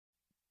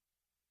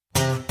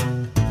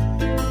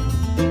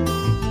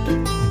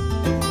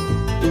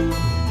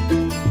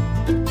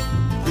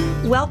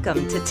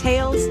Welcome to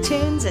Tales,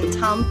 Tunes, and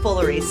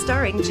Tomfoolery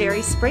starring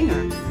Jerry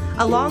Springer,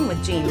 along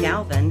with Gene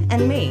Galvin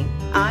and me.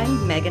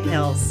 I'm Megan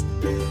Hills.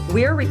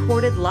 We're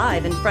recorded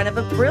live in front of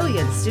a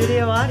brilliant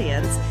studio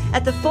audience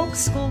at the Folk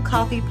School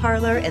Coffee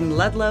Parlor in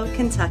Ludlow,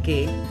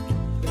 Kentucky.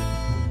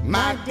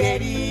 My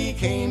daddy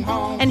came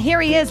home. And here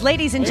he is,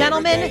 ladies and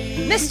gentlemen,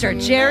 Mr.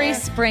 Jerry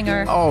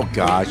Springer. Oh,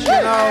 gosh, you know,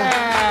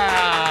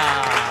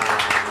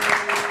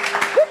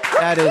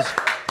 that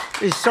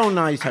is so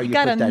nice how you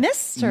got put a that.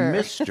 mister.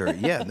 Mister,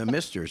 yeah, the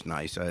mister's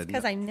nice.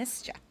 Because I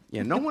missed you.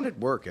 Yeah, no one at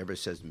work ever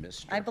says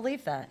mister. I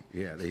believe that.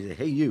 Yeah, they say,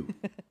 hey, you.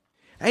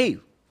 Hey,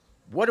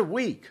 what a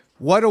week.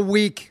 What a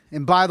week.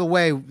 And by the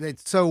way,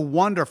 it's so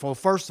wonderful,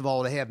 first of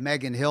all, to have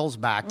Megan Hills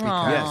back because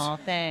Aw,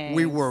 thanks.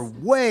 we were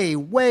way,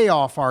 way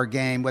off our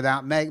game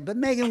without Megan. But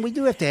Megan, we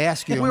do have to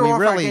ask you. We're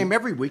off our game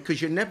every week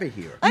because you're never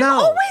here. I'm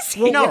always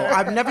here. No,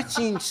 I've never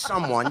seen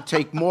someone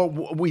take more.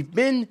 We've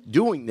been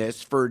doing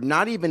this for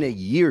not even a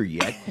year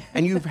yet,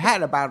 and you've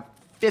had about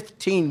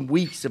 15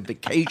 weeks of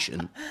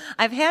vacation.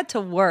 I've had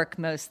to work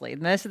mostly.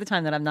 Most of the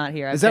time that I'm not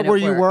here, I've Is that been where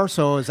at you work. were?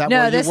 So is that No,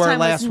 where you this were time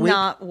last was week?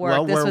 not work.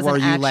 Well, This where was were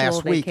an you last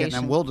actual week? And vacation.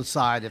 then we'll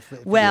decide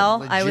if Well,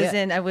 you're I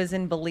legit. was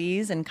in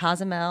Belize and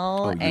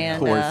Cozumel you and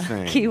poor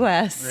thing. Key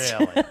West.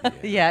 Really?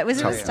 Yeah, it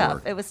was Tough tough.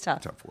 work. It was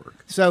tough. Tough work.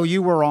 So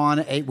you were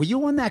were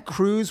you on that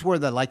cruise where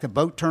the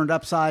boat turned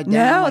upside down?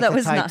 No, like that the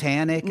was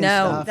Titanic. not. And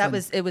No, stuff? that And-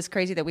 was. It was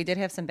crazy that we did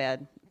have some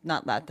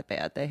not that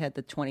bad. They had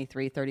the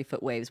 23,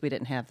 30-foot waves. We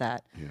didn't have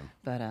that. Yeah.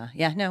 But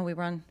no, we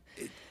were on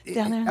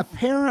down there.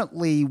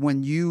 Apparently,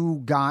 when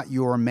you got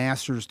your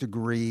master's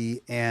degree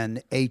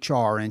in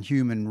HR and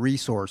human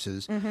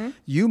resources, Mm-hmm.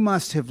 you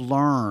must have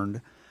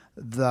learned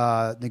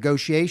the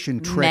negotiation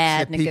tricks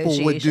Mad that people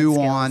would negotiation do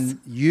skills.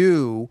 on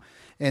you.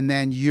 And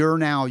then you're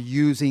now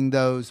using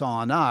those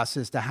on us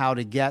as to how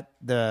to get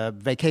the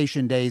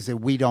vacation days that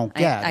we don't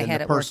get, I and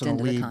had the it worked personal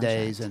into the leave contract.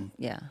 days. And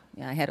yeah,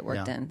 I had it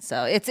worked Yeah. in.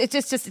 So it's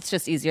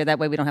just easier that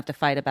way. We don't have to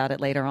fight about it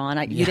later on.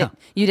 You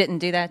didn't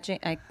do that, Gene?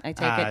 I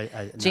take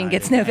it. Gene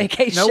gets no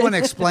vacation. No one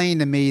explained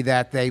to me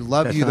that they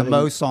love That's you the not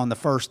most on the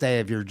first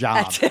day of your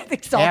job. That's it.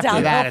 It's all After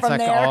downhill that, it's from like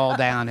there. all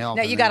downhill.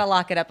 No, from you there. got to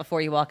lock it up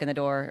before you walk in the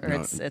door, or No,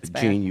 it's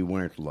bad. Gene, you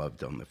weren't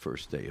loved on the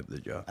first day of the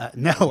job.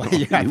 No, I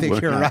think were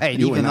you're not- right.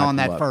 you were Even not on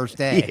that loved. first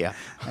day. Yeah,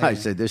 I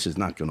said this is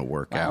not going to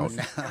work out.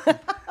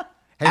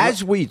 Hey,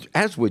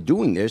 As we're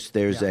doing this,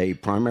 there's a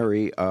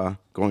primary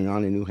going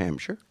on in New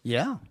Hampshire.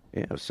 Yeah.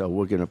 Yeah, so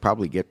we're going to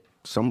probably get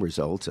some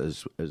results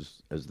as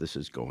this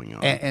is going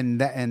on. And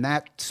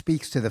that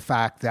speaks to the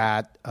fact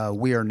that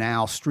we are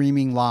now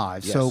streaming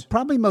live. So Yes.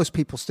 probably most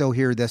people still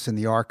hear this in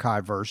the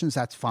archive versions.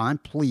 That's fine.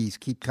 Please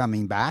keep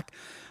coming back.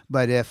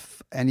 But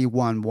if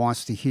anyone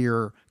wants to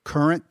hear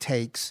current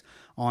takes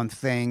on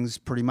things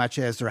pretty much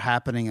as they're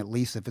happening, at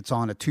least if it's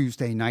on a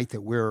Tuesday night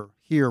that we're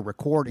here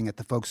recording at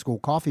the Folk School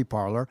Coffee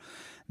Parlor,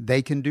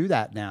 they can do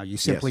that now. You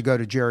simply Yes. go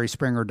to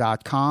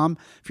jerryspringer.com.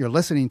 If you're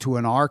listening to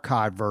an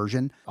archive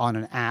version on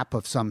an app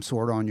of some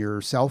sort on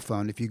your cell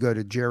phone, if you go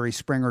to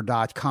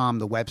jerryspringer.com,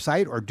 the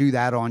website, or do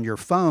that on your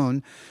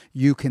phone,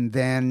 you can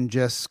then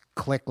just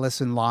click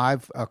listen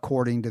live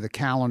according to the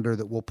calendar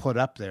that we'll put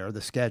up there,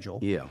 the schedule.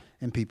 Yeah.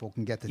 And people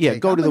can get the Yeah,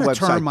 take. go I'm to the gonna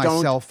website. Turn my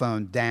Don't- cell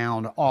phone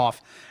down,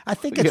 off. I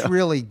think it's Yeah.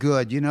 really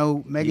good. You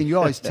know, Megan, you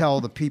always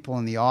tell the people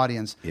in the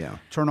audience, Yeah.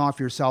 turn off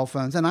your cell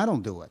phones, and I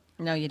don't do it.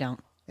 No, you don't.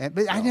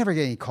 But I never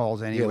get any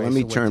calls anyway. let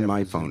me so what turn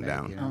my difference does it phone make,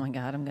 down. you know? Oh my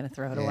God, I'm going to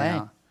throw it Yeah.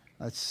 away.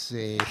 Let's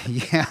see.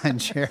 Yeah, and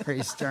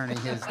Jerry's turning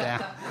his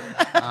down.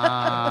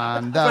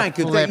 On the Frank,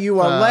 flip you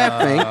are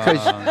laughing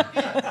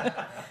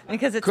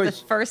Because it's the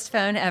first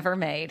phone ever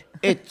made.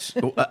 it's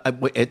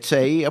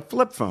a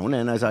flip phone,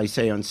 and as I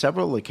say on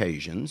several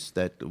occasions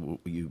that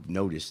you've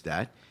noticed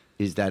that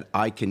is that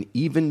I can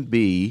even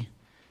be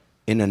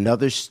in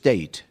another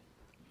state,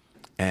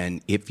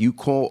 and if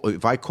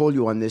I call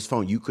you on this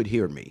phone, you could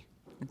hear me.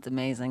 It's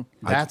amazing.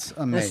 That's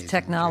amazing. This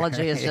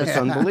technology is just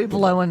unbelievable.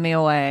 blowing me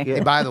away.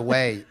 Hey, by the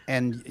way,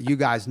 and you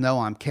guys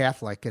know I'm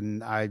Catholic,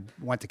 and I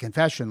went to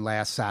confession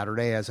last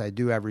Saturday, as I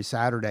do every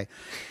Saturday,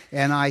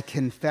 and I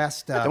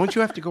confessed. Don't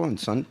you have to go on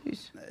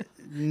Sundays?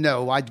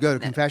 No, I'd go to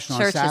confession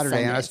on Church is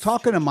Saturday, and I was Sundays.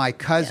 talking to my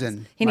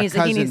cousin. He My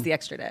needs the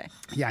extra day.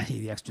 Yeah, I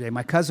need the extra day.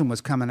 My cousin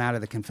was coming out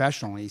of the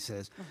confessional, and he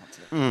says,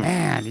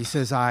 "Man," he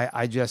says,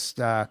 "I just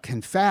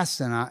confessed,"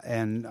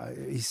 and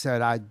he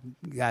said, "I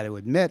got to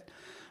admit,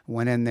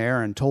 went in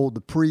there and told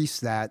the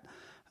priest that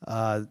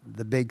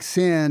the big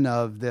sin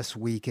of this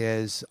week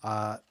is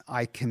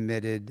I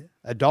committed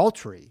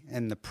adultery,"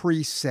 and the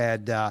priest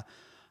said,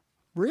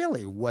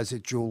 "Really? Was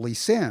it Julie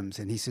Sims?"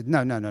 And he said,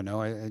 "No. I'm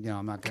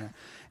not going to."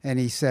 And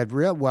he said,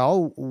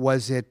 "Well,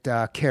 was it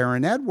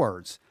Karen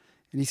Edwards?"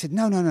 And he said,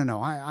 "No.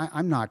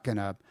 I'm not going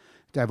to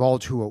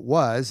divulge who it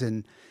was."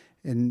 And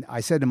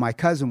I said to my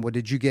cousin, "Well,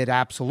 did you get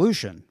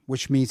absolution?"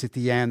 Which means at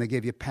the end they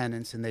give you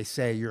penance and they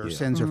say your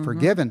sins are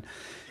forgiven.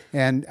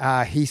 And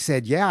he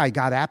said, "Yeah, I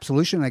got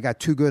absolution. I got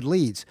 2 good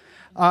leads."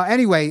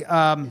 Anyway,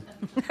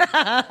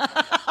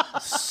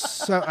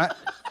 so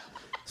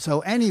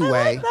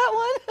anyway, That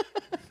one?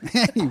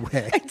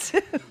 anyway.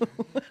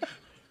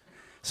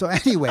 So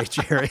anyway,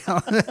 Jerry.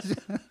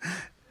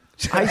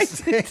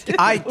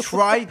 I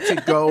tried to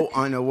go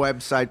on a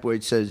website where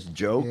it says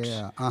jokes,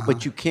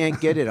 but you can't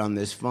get it on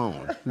this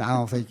phone. I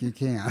don't think you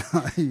can.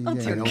 I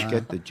don't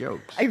get the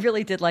jokes. I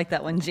really did like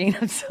that one, Gene.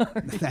 I'm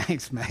sorry.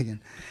 Thanks,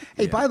 Megan.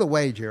 Hey, by the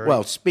way, Jerry.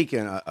 Well,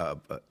 speaking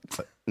of,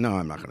 no,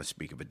 I'm not going to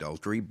speak of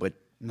adultery, but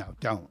no,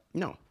 don't.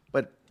 no,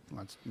 but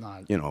Let's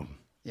not.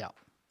 Yeah.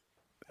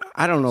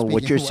 I don't know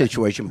what Speaking your of what-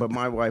 situation, but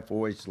my wife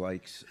always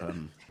likes.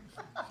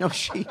 No,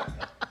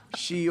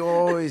 she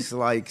always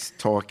likes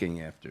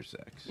talking after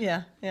sex.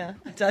 Yeah.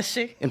 Does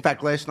she? In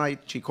fact, last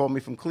night she called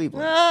me from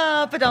Cleveland.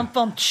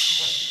 Ba-dum-bum.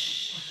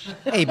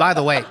 Hey, by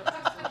the way.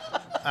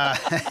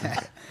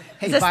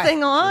 Hey, Is this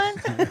thing on?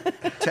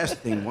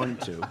 Testing 1,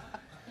 2.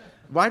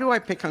 Why do I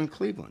pick on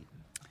Cleveland?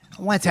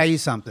 I want to tell you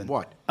something.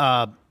 What?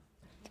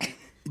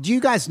 Do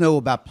you guys know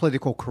about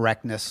political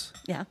correctness?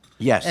 Yeah.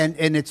 Yes. And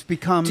it's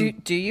become.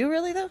 Do you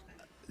really, though?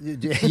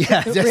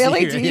 Yeah,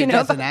 Really? Do you he know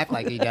doesn't about- act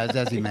like he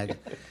does he, Megan?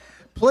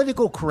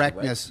 Political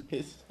correctness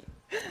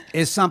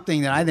is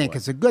something that I think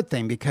is a good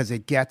thing because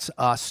it gets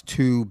us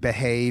to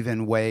behave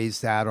in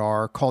ways that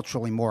are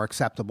culturally more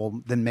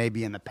acceptable than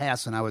maybe in the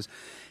past. And I was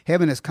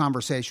having this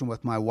conversation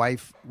with my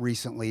wife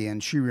recently,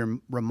 and she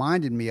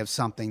reminded me of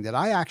something that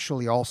I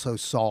actually also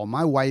saw.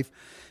 My wife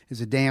is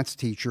a dance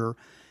teacher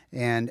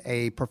and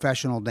a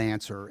professional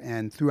dancer.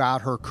 And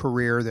throughout her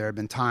career, there have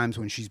been times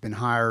when she's been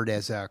hired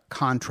as a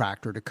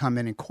contractor to come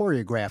in and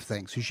choreograph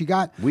things. So she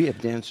got... We have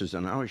dancers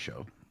on our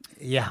show.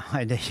 Yeah,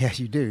 yes,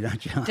 you do,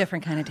 don't you?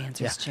 Different kind of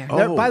dancers, Jerry.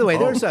 By the way, Oh.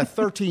 there's a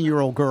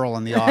 13-year-old girl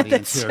in the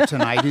audience here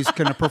tonight who's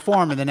going to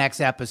perform in the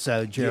next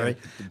episode, Jerry.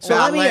 So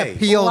let me Ballet.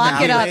 appeal Lock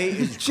now. it up. Ballet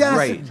is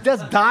great.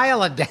 Just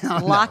dial it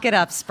down. Lock it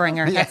up,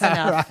 Springer. That's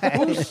enough.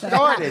 Who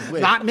started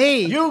with? Not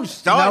me. You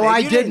started. No, I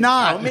You did didn't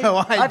not. tell me. No,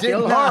 I did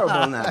feel not.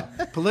 horrible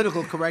now.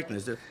 Political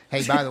correctness.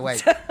 Hey, by the way,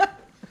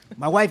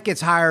 my wife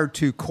gets hired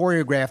to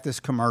choreograph this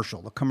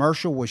commercial. The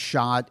commercial was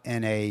shot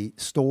in a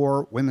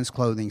store, women's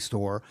clothing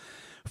store,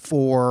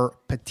 for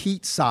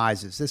petite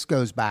sizes. This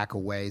goes back a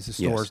ways. The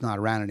store is not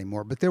around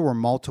anymore, but there were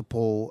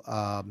multiple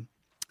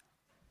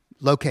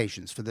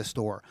locations for this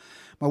store.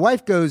 My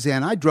wife goes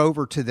in. I drove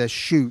her to this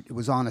shoot. It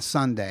was on a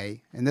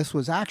Sunday, and this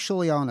was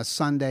actually on a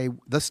Sunday.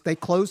 They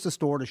closed the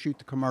store to shoot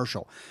the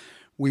commercial.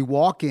 We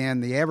walk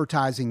in. The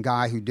advertising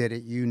guy who did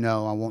it,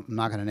 I'm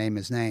not going to name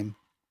his name.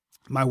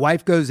 My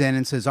wife goes in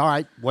and says, all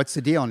right, what's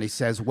the deal? And he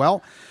says,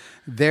 well,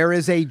 there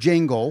is a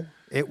jingle.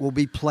 It will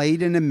be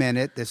played in a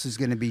minute. This is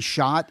going to be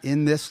shot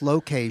in this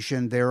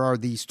location. There are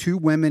these two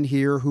women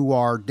here who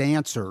are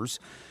dancers,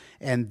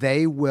 and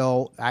they're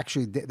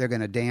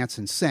going to dance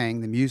and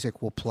sing. The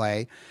music will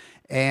play.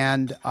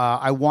 And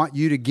I want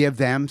you to give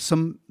them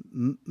some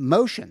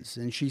motions.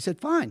 And she said,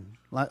 fine,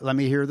 let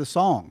me hear the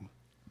song.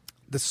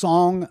 The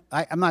song,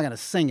 I'm not going to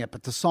sing it,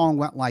 but the song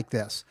went like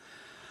this.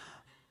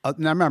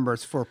 Now remember,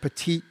 it's for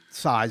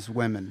petite-sized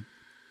women.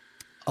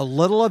 A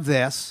little of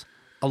this,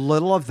 a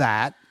little of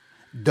that.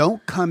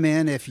 Don't come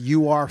in if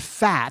you are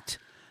fat,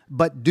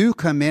 but do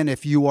come in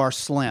if you are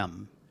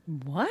slim.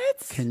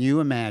 What? Can you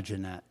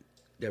imagine that?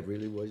 That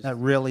really was. That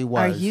really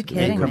was Are you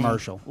kidding a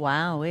commercial. me?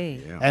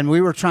 Wowee. Yeah. And we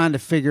were trying to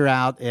figure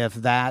out if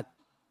that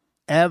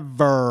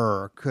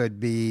ever could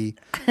be.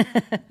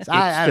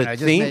 I don't know.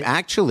 Just Theme.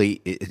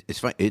 Actually, it's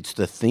fun. It's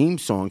the theme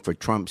song for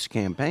Trump's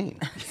campaign.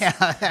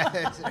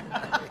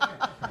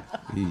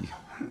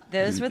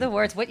 Those were the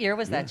words. What year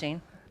was that,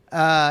 Gene?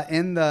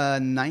 In the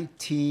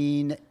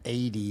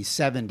 1980s,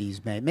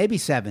 70s, maybe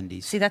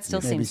 70s. See, that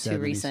still Maybe seems too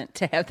 70s. recent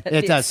to have that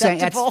It be does.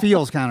 acceptable. It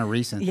feels kind of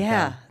recent.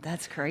 Yeah,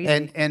 that's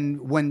crazy. And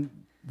when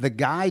the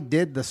guy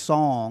did the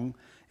song,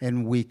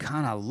 and we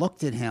kind of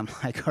looked at him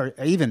like,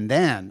 even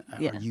then,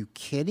 Yeah. are you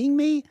kidding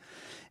me?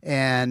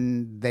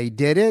 And they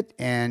did it,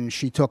 and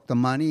she took the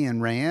money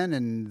and ran,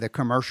 and the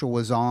commercial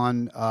was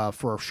on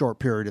for a short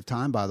period of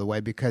time, by the way,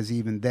 because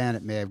even then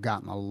it may have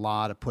gotten a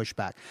lot of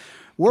pushback.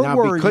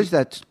 Now, because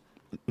that's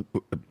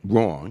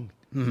wrong,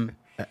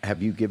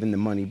 have you given the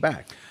money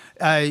back?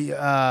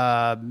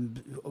 Well,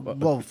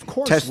 of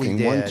course Testing,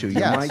 we did. 1, 2, your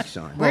yes. mic's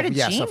on. Where did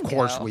yes, Gene of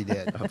course go? we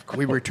did.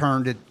 We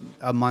returned it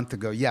a month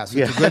ago. Yes,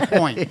 it's a good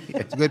point.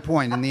 It's a good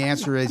point. And the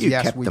answer is You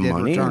yes, kept we the did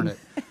money return and- it.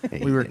 Hey,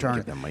 We you returned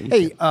kept it. the money.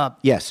 Hey,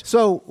 Yes.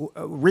 So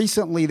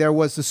recently there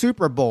was the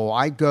Super Bowl.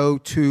 I go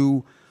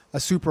to a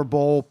Super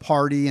Bowl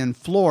party in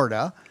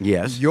Florida.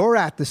 Yes. You're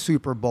at the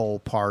Super Bowl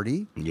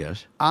party.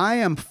 Yes. I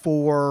am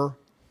for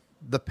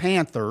the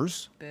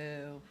Panthers.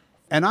 Boo.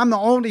 And I'm the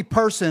only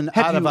person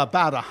out of you-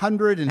 about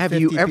 150 Have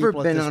you ever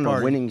people at been this on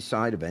party. a winning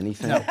side of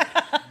anything?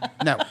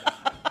 No.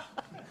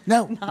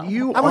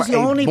 You I was are the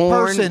a only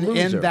born person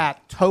loser. in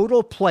that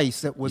total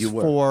place that was You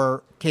were.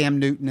 for Cam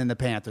Newton and the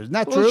Panthers. Isn't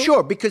that Well, true?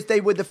 sure, because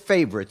they were the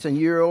favorites, and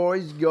you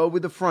always go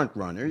with the front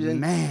runners. And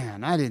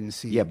Man, I didn't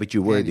see. yeah, but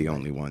you were the anybody.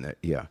 only one that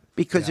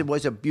because it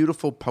was a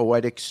beautiful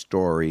poetic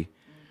story.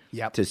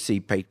 Yep. To see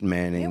Peyton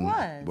Manning, It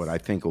was. what I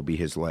think will be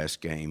his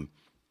last game,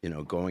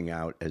 going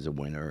out as a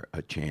winner,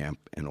 a champ,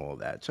 and all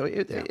that. So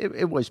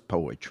it was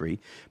poetry.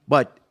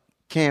 But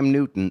Cam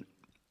Newton,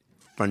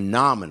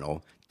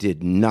 phenomenal,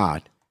 did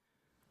not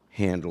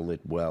handle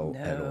it well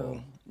at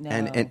all. No.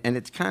 And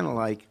it's kind of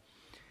like,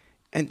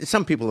 and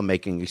some people are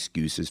making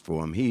excuses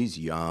for him. He's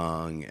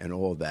young and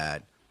all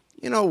that.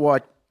 You know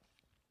what?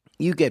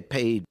 You get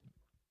paid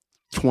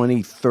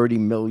 $20-30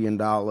 million.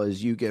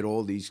 You get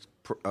all these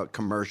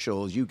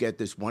commercials. You get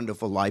this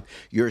wonderful life.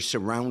 You're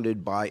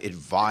surrounded by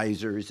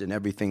advisors and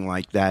everything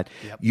like that.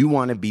 Yep. You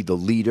want to be the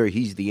leader.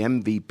 He's the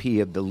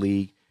MVP of the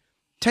league.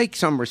 Take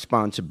some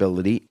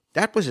responsibility.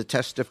 That was a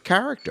test of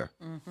character.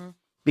 Mm-hmm.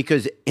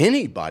 Because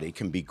anybody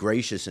can be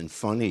gracious and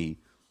funny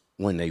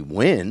when they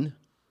win.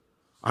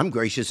 I'm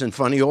gracious and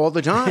funny all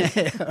the time.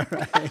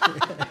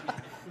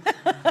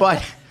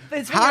 But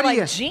it's how do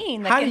you,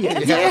 Gene? How do you,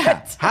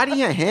 how do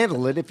you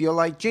handle it if you're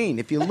like Gene?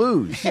 If you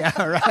lose,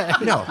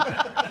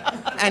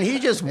 And he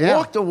just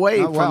walked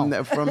away from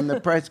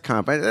the press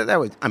conference. That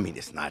was, I mean,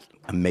 it's not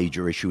a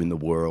major issue in the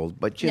world,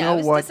 but you know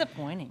what? It's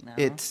disappointing, though.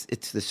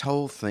 It's this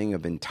whole thing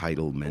of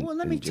entitlement. Well,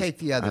 let me take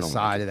the other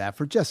side of that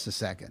for just a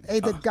second.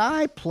 Hey, the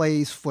guy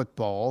plays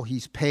football.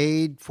 He's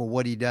paid for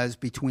what he does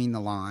between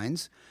the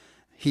lines.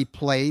 He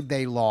played.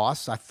 They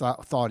lost. I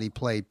thought he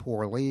played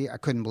poorly. I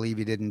couldn't believe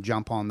he didn't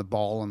jump on the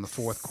ball in the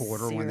fourth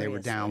quarter when they were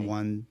down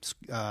one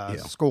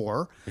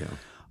score. Yeah.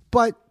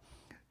 But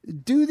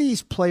do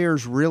these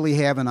players really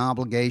have an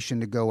obligation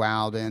to go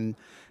out and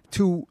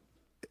to?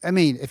 I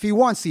mean, if he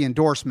wants the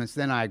endorsements,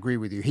 then I agree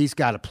with you. He's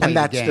got to play the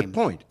game. And that's the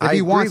point. If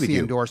he wants the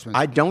endorsements,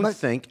 I don't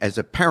think, as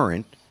a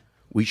parent,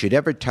 we should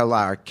ever tell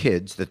our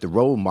kids that the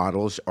role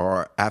models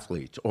are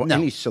athletes or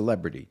any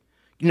celebrity.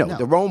 No,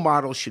 the role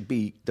model should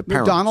be the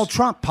parents. Donald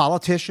Trump,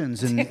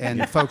 politicians,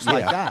 and folks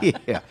like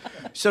that. Yeah.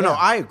 So, no,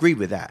 I agree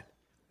with that.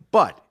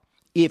 But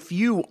if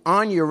you,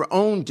 on your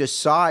own,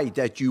 decide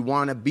that you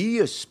want to be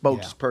a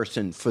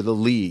spokesperson for the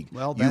league,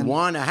 you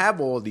want to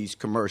have all these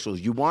commercials,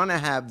 you want to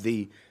have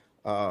the,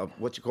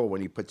 what's it called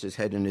when he puts his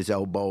head in his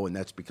elbow and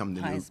that's become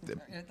the new...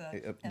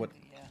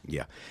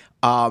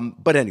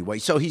 But anyway,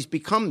 so he's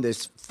become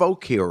this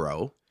folk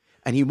hero,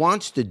 and he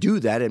wants to do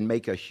that and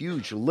make a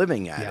huge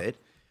living at it.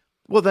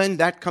 Well, then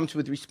that comes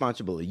with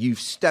responsibility.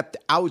 You've stepped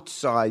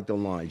outside the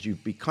lines.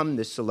 You've become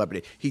this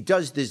celebrity. He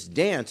does this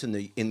dance in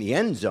the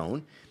end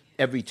zone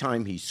every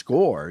time he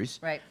scores.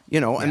 Right.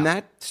 You know, and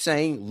that's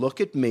saying, look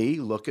at me,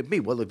 look at me.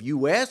 Well, if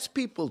you ask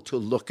people to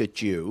look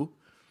at you,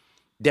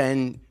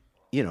 then,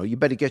 you know, you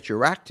better get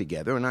your act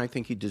together. And I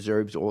think he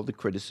deserves all the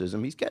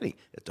criticism he's getting.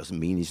 It doesn't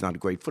mean he's not a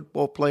great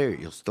football player.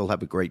 He'll still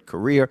have a great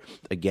career.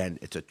 Again,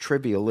 it's a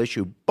trivial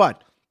issue.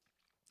 But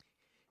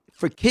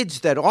for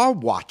kids that are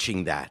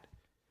watching that,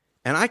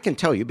 and I can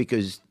tell you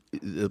because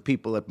the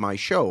people at my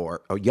show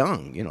are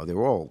young. You know,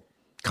 they're all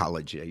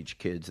college-age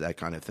kids, that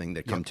kind of thing,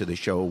 that come to the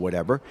show or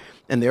whatever.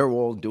 And they're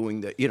all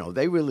doing the, you know,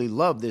 they really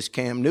love this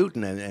Cam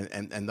Newton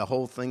and the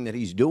whole thing that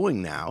he's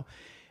doing now.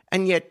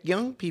 And yet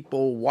young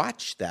people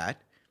watch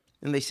that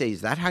and they say,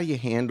 is that how you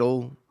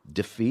handle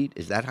defeat?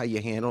 Is that how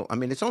you handle? I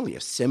mean, it's only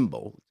a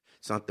symbol.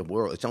 It's not the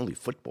world. It's only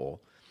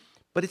football.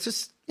 But it's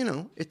just, you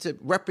know, it's a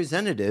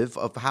representative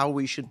of how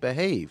we should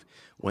behave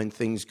when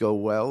things go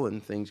well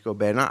and things go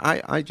bad.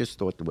 And I just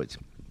thought it was...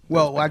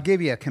 Well, I'll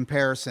give you a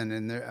comparison,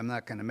 and I'm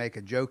not going to make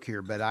a joke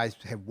here, but I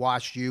have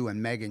watched you,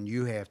 and Megan,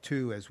 you have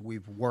too, as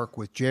we've worked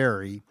with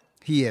Jerry.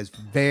 He is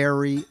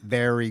very,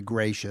 very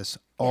gracious,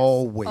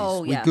 always.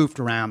 Oh, we goofed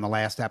around the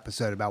last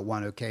episode about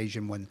one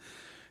occasion when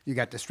you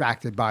got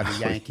distracted by the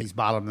Yankees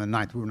bottom of the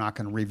ninth. We're not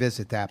going to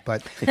revisit that,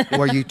 but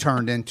where you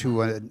turned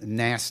into a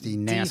nasty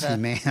man.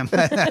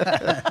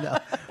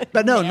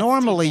 But no,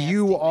 normally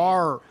you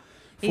are,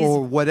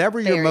 for whatever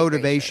your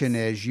motivation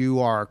is, you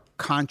are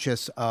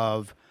conscious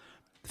of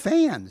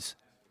fans.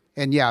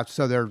 And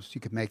so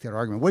you could make that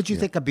argument. What did you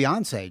think of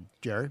Beyonce,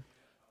 Jerry?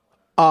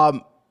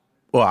 Well,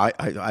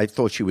 I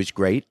thought she was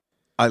great.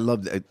 I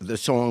loved the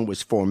song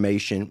was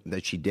Formation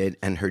that she did,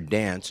 and her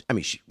dance. I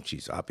mean,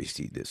 she's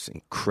obviously this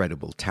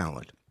incredible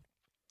talent.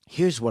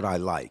 Here's what I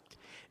liked,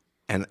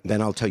 and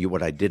then I'll tell you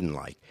what I didn't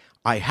like.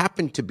 I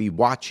happened to be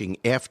watching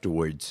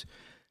afterwards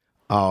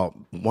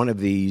one of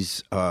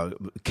these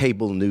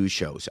cable news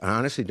shows. I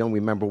honestly don't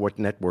remember what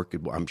network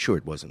it was. I'm sure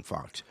it wasn't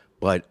Fox,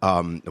 but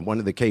one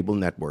of the cable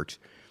networks.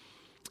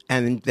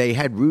 And they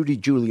had Rudy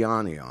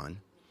Giuliani on,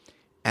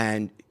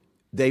 and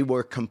they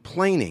were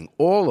complaining,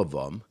 all of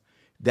them,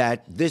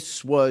 that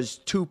this was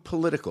too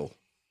political,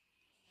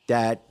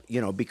 that, you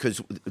know,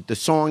 because the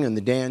song and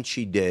the dance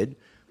she did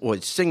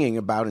was singing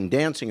about and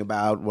dancing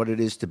about what it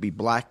is to be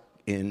black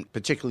in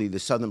particularly the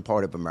southern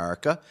part of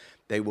America.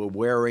 They were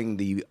wearing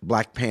the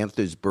Black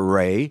Panthers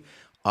beret.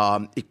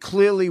 It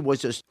clearly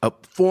was a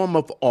form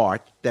of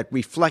art that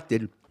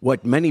reflected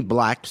what many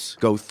blacks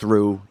go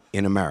through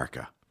in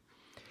America.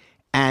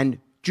 And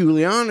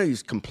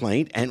Giuliani's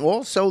complaint, and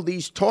also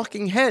these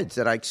talking heads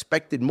that I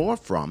expected more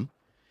from,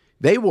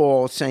 they were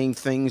all saying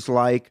things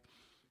like,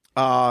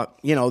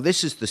 you know,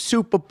 this is the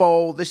Super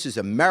Bowl, this is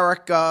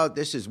America,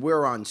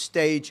 we're on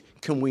stage,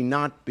 can we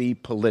not be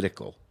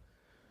political?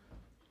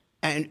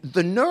 And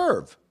the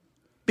nerve,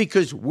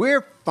 because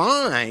we're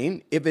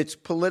fine if it's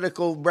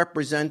political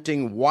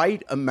representing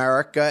white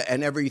America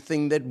and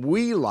everything that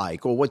we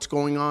like or what's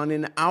going on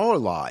in our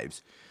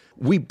lives.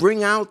 We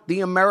bring out the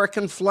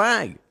American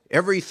flag.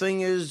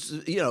 everything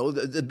is,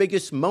 the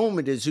biggest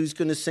moment is who's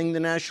going to sing the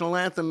national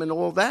anthem and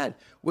all that.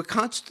 We're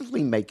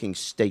constantly making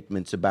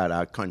statements about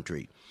our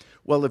country.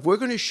 Well, if we're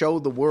going to show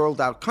the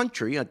world our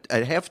country at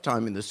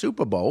halftime in the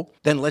Super Bowl,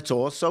 then let's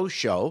also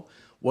show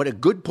what a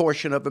good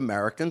portion of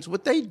Americans,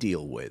 what they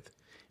deal with.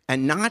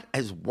 And not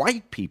as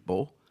white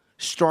people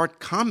start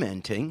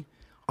commenting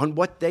on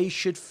what they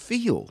should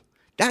feel.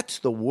 That's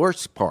the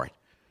worst part.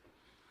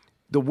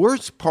 The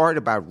worst part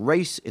about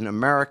race in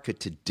America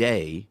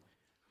today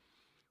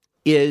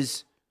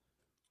is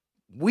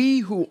we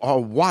who are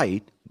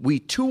white, we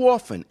too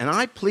often, and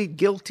I plead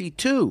guilty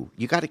too,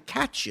 you got to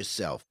catch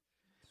yourself,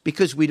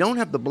 because we don't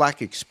have the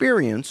black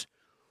experience,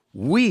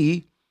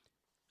 we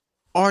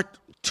are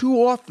too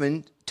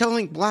often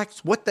telling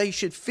blacks what they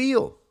should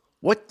feel,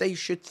 what they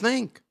should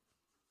think.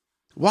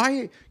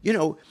 Why,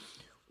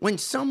 when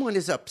someone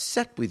is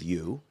upset with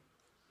you,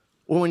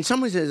 or when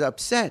someone is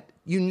upset,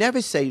 you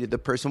never say to the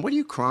person, what are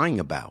you crying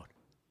about?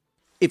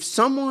 If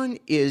someone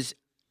is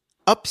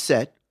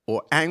upset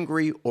or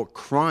angry or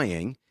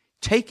crying,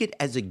 take it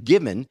as a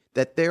given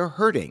that they're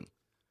hurting.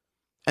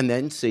 And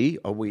then see,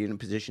 are we in a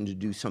position to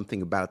do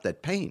something about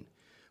that pain?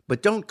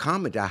 But don't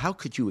comment on how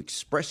could you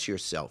express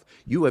yourself?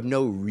 You have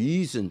no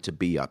reason to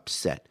be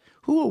upset.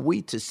 Who are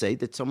we to say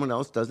that someone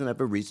else doesn't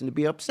have a reason to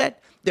be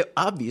upset? They're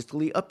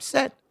obviously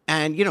upset.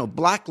 And,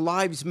 Black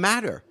Lives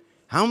Matter.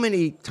 How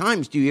many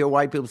times do you hear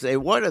white people say,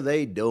 what are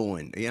they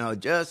doing?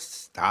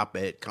 Just stop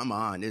it. Come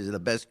on. This is the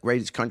best,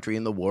 greatest country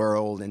in the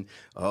world and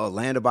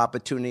land of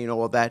opportunity and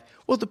all that.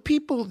 Well, the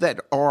people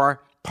that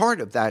are part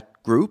of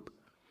that group,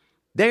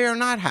 they are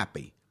not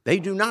happy. They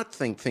do not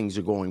think things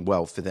are going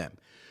well for them.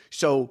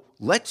 So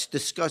let's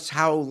discuss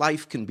how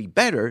life can be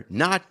better,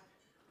 not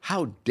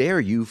how dare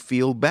you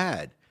feel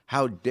bad.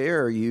 How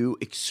dare you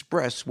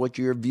express what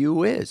your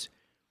view is.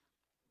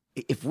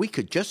 If we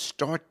could just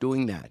start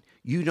doing that,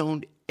 you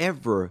don't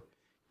ever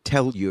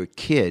tell your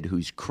kid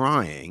who's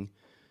crying,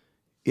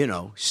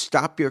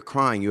 stop your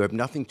crying. You have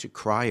nothing to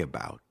cry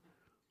about.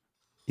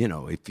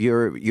 If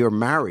you're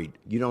married,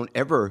 you don't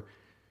ever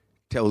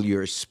tell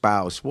your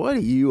spouse, what are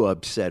you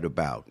upset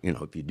about?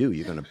 If you do,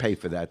 you're going to pay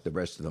for that the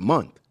rest of the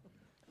month.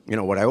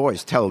 What I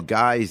always tell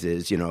guys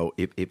is,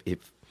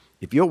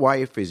 if your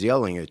wife is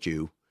yelling at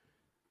you,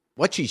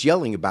 what she's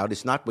yelling about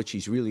is not what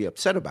she's really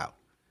upset about.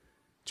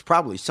 It's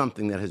probably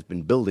something that has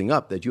been building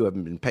up that you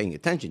haven't been paying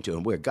attention to.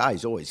 And where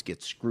guys always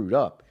get screwed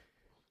up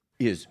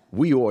is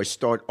we always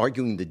start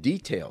arguing the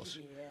details.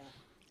 Yeah.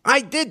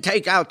 I did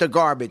take out the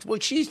garbage. Well,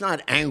 she's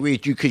not angry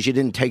at you because you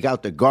didn't take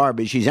out the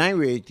garbage. She's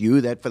angry at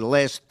you that for the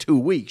last 2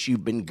 weeks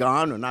you've been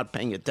gone or not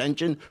paying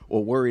attention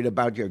or worried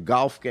about your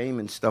golf game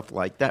and stuff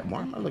like that.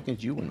 Why am I looking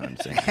at you when I'm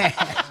saying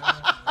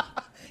that?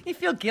 You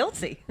feel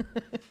guilty.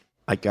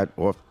 I got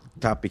off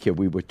topic here.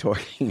 We were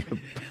talking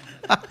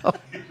about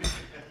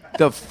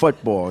the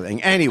football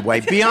thing.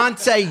 Anyway,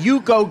 Beyonce, you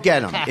go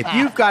get them. If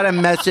you've got a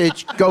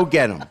message, go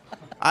get them.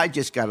 I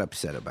just got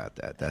upset about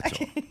that. That's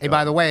all. Hey,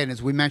 by the way, and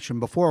as we mentioned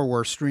before,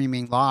 we're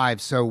streaming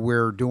live, so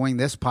we're doing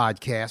this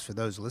podcast for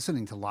those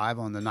listening to live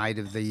on the night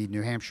of the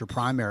New Hampshire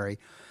primary.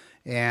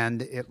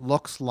 And it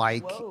looks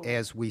like,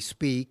 as we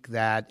speak,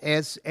 that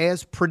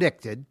as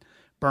predicted,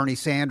 Bernie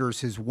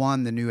Sanders has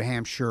won the New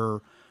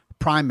Hampshire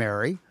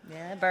primary.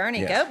 Yeah,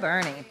 Bernie. Yes. Go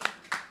Bernie.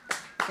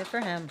 Good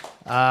for him.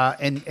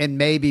 And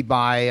maybe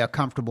by a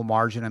comfortable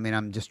margin. I mean,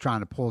 I'm just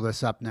trying to pull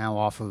this up now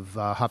off of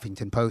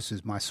Huffington Post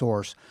as my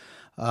source.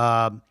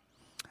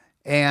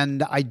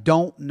 And I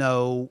don't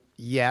know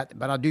yet,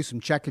 but I'll do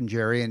some checking,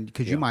 Jerry, and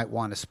because you might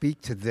want to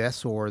speak to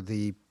this or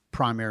the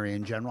primary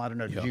in general. I don't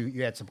know. Did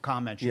you had some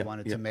comments you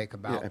wanted to make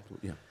about it.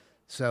 Yeah.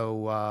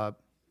 So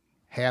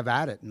have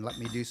at it and let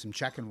me do some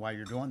checking while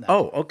you're doing that.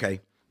 Oh,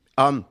 okay.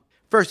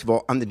 First of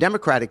all, on the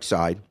Democratic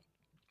side,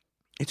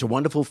 it's a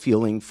wonderful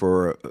feeling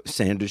for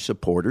Sanders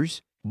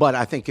supporters, but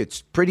I think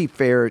it's pretty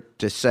fair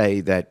to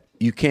say that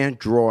you can't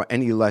draw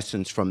any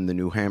lessons from the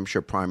New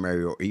Hampshire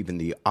primary or even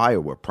the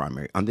Iowa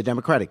primary on the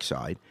Democratic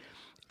side.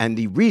 And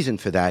the reason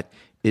for that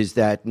is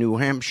that New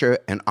Hampshire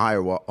and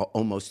Iowa are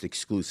almost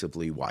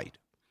exclusively white.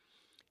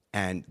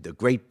 And the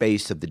great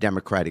base of the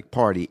Democratic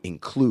Party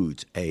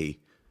includes a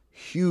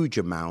huge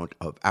amount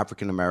of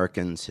African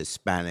Americans,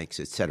 Hispanics,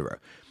 etc.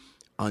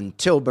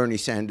 Until Bernie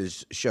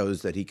Sanders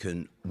shows that he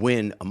can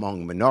win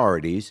among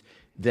minorities,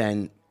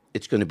 then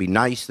it's going to be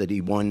nice that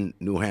he won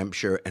New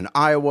Hampshire and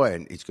Iowa,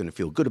 and he's going to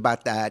feel good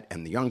about that,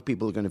 and the young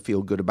people are going to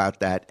feel good about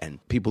that,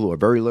 and people who are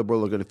very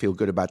liberal are going to feel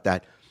good about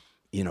that.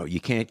 You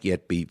can't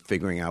yet be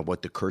figuring out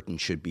what the curtain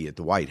should be at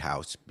the White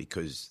House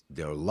because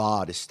there are a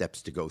lot of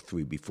steps to go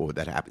through before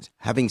that happens.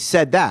 Having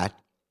said that,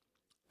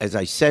 as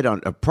I said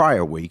on a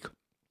prior week,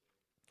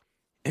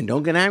 and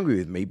don't get angry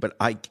with me, but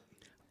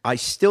I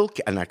still,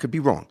 and I could be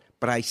wrong,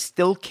 but I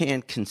still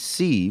can't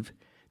conceive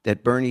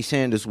that Bernie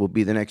Sanders will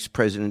be the next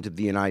president of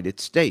the United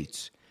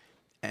States.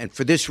 And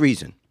for this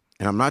reason,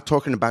 and I'm not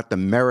talking about the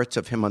merits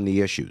of him on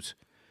the issues,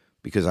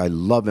 because I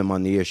love him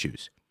on the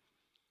issues,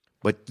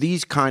 but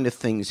these kind of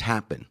things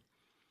happen.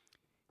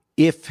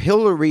 If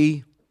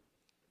Hillary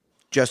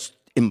just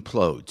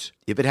implodes,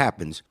 if it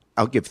happens,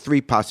 I'll give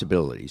three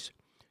possibilities.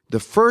 The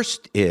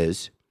first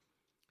is,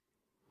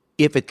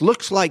 if it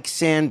looks like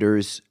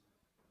Sanders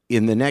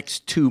in the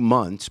next 2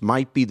 months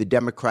might be the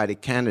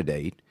Democratic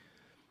candidate,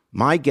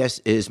 my guess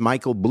is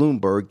Michael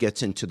Bloomberg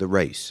gets into the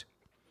race.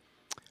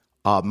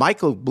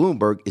 Michael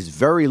Bloomberg is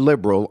very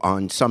liberal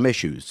on some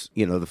issues.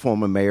 You know, the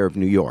former mayor of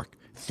New York,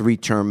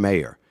 3-term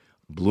mayor,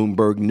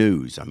 Bloomberg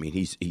News. I mean,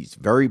 he's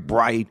very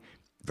bright,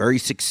 very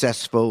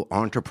successful,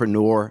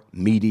 entrepreneur,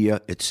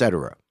 media,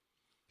 etc.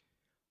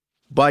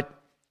 But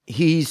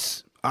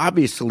he's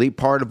obviously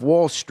part of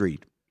Wall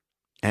Street,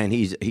 and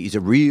he's a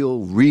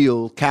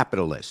real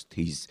capitalist.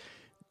 He's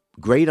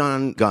great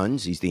on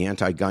guns. He's the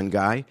anti-gun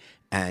guy,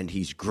 and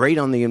he's great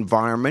on the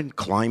environment,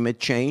 climate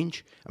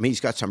change. I mean,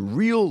 he's got some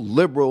real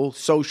liberal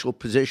social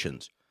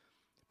positions.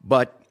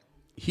 But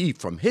he,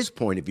 from his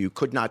point of view,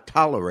 could not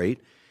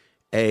tolerate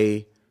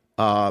a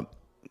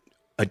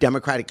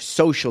Democratic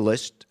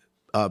socialist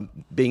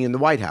being in the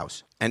White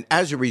House. And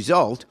as a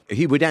result,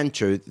 he would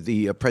enter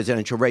the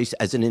presidential race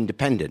as an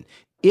independent.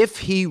 If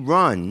he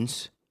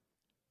runs,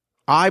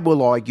 I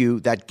will argue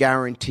that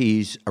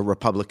guarantees a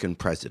Republican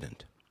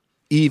president,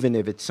 even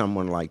if it's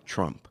someone like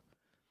Trump.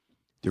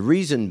 The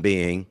reason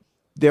being,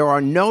 there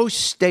are no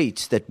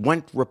states that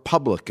went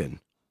Republican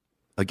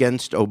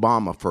against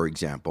Obama, for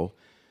example,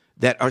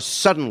 that are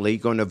suddenly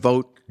going to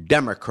vote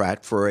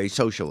Democrat for a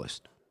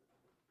socialist.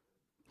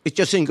 It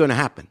just ain't going to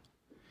happen.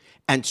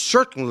 And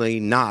certainly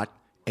not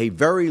a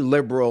very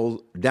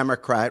liberal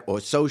Democrat or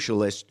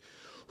socialist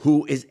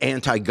who is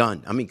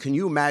anti-gun. I mean, can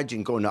you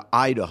imagine going to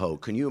Idaho?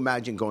 Can you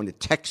imagine going to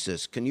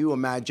Texas? Can you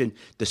imagine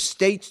the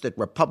states that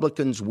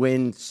Republicans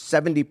win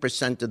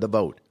 70% of the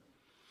vote?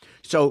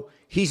 So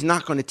he's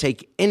not going to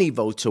take any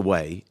votes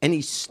away,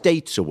 any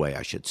states away,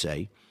 I should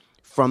say,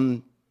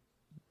 from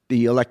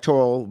the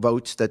electoral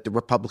votes that the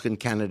Republican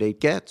candidate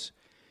gets.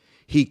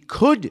 He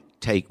could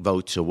take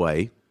votes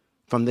away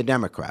from the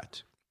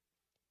Democrats.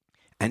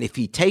 And if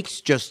he takes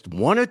just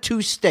 1 or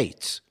 2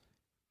 states,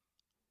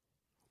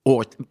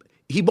 or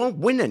he won't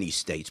win any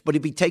states, but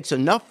if he takes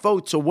enough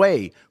votes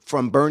away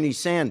from Bernie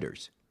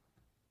Sanders,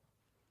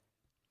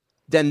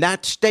 then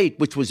that state,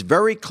 which was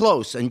very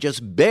close and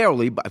just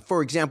barely,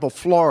 for example,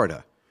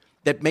 Florida,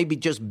 that maybe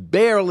just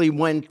barely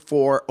went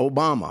for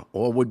Obama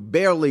or would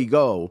barely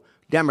go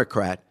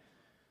Democrat,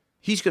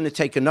 he's going to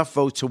take enough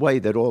votes away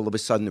that all of a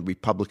sudden the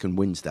Republican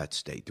wins that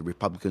state. The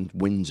Republican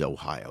wins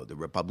Ohio. The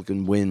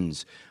Republican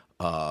wins,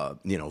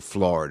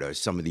 Florida,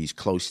 some of these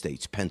close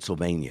states,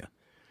 Pennsylvania.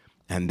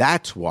 And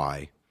that's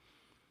why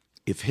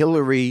if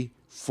Hillary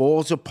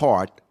falls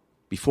apart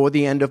before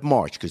the end of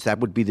March, because that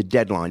would be the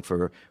deadline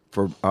for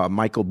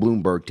Michael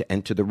Bloomberg to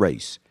enter the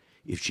race,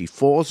 if she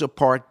falls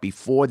apart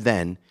before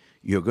then,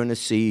 you're going to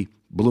see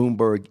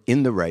Bloomberg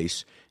in the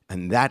race,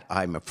 and that,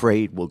 I'm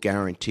afraid, will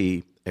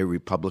guarantee a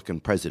Republican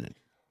president.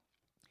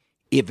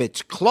 If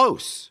it's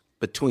close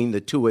between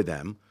the two of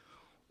them,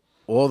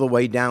 all the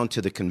way down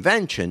to the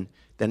convention,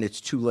 then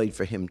it's too late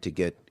for him to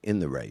get in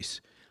the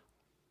race.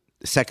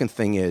 The second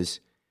thing is,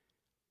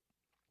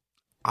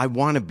 I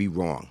want to be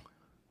wrong,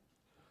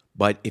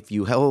 but if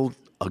you held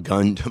a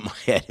gun to my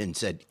head and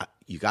said,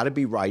 you got to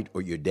be right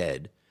or you're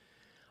dead,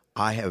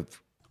 I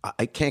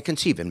can't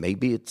conceive, and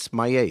maybe it's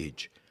my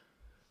age,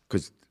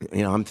 because,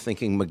 I'm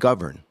thinking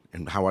McGovern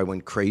and how I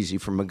went crazy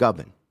for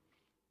McGovern,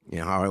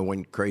 how I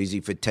went crazy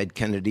for Ted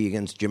Kennedy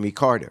against Jimmy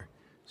Carter.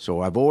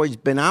 So I've always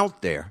been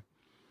out there,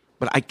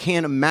 but I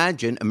can't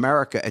imagine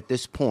America at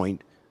this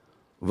point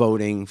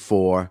voting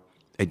for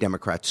a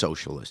Democrat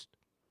socialist.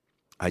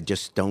 I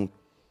just don't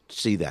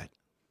see that.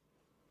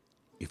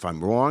 If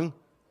I'm wrong,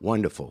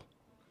 wonderful.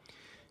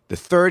 The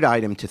third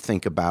item to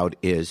think about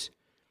is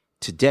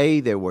today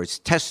there was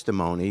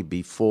testimony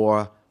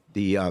before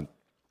the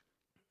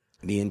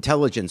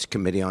Intelligence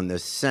Committee on the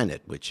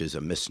Senate, which is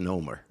a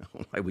misnomer.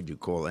 Why would you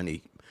call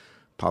any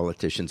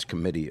politician's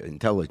committee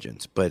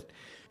intelligence? But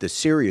the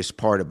serious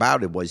part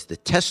about it was the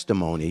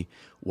testimony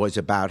was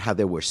about how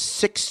there were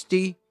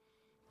 60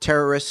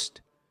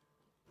 terrorist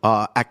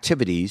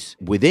activities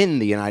within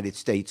the United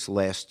States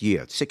last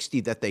year, 60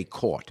 that they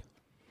caught.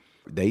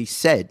 They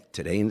said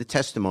today in the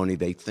testimony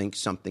they think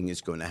something is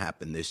going to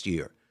happen this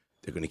year.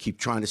 They're going to keep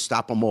trying to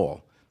stop them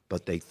all,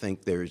 but they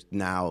think there's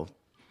now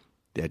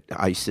that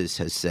ISIS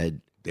has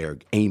said they're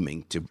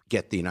aiming to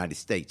get the United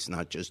States,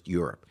 not just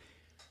Europe.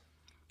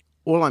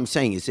 All I'm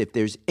saying is if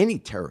there's any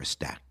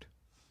terrorist act,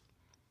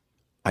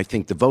 I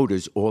think the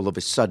voters all of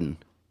a sudden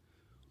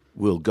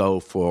will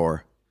go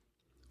for,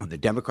 on the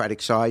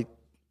Democratic side,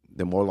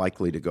 they're more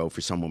likely to go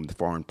for someone with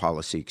foreign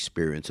policy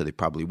experience, so they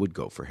probably would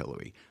go for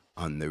Hillary.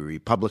 On the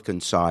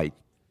Republican side,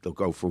 they'll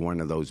go for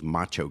one of those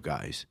macho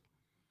guys.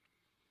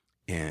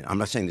 And I'm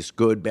not saying this is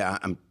good,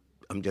 but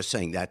I'm just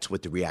saying that's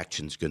what the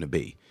reaction's going to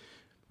be.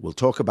 We'll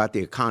talk about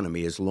the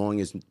economy as long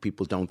as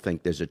people don't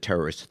think there's a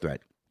terrorist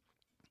threat.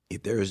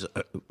 If there's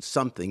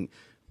something,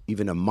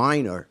 even a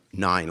minor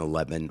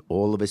 9/11,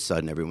 all of a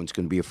sudden everyone's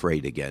going to be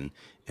afraid again,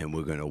 and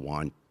we're going to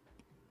want,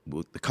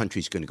 the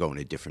country's going to go in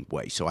a different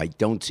way. So I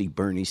don't see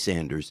Bernie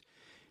Sanders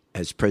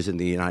as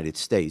president of the United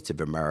States if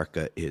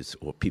America is,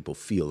 or people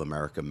feel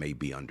America may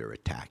be under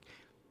attack.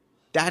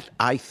 That,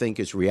 I think,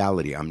 is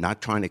reality. I'm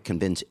not trying to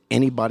convince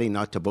anybody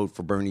not to vote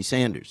for Bernie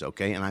Sanders,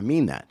 okay? And I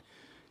mean that.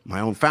 My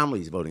own family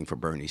is voting for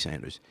Bernie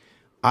Sanders.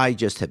 I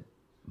just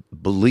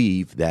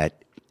believe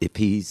that if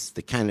he's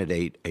the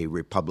candidate, a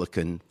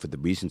Republican, for the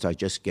reasons I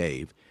just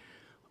gave,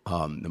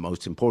 the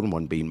most important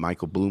one being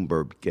Michael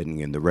Bloomberg getting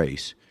in the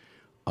race,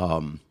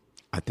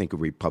 I think a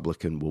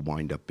Republican will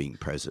wind up being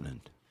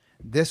president.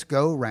 This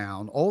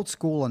go-round, old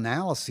school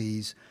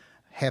analyses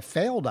have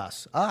failed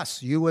us,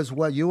 you as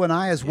well, you and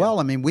I as well.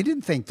 I mean, we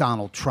didn't think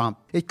Donald Trump.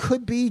 It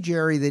could be,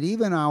 Jerry, that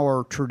even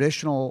our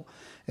traditional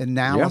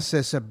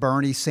analysis of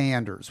Bernie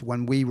Sanders,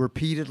 when we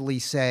repeatedly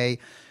say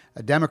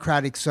a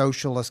Democratic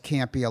socialist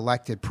can't be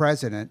elected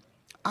president,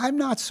 I'm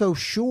not so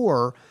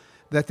sure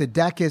that the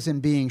deck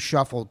isn't being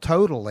shuffled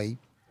totally,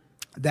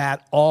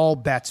 that all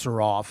bets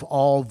are off,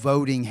 all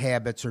voting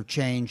habits are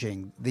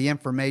changing, the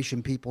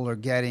information people are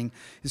getting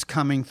is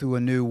coming through a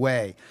new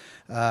way.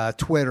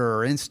 Twitter,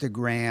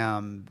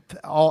 Instagram,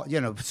 all,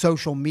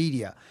 social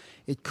media.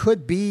 It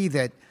could be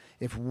that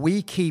if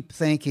we keep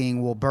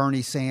thinking, well,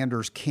 Bernie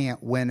Sanders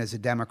can't win as a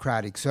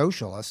Democratic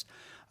socialist,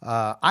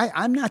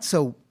 I'm not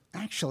so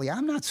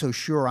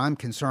sure I'm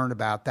concerned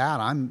about that.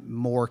 I'm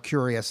more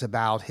curious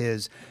about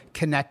his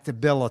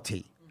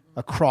connectability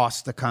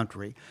across the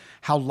country.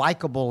 How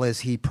likable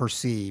is he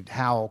perceived?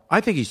 I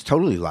think he's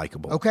totally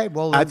likable. Okay,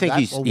 well, I think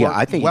he's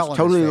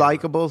totally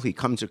likable. He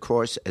comes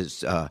across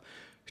as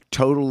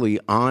totally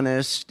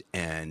honest,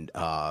 and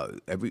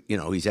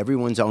he's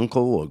everyone's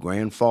uncle or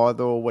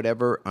grandfather or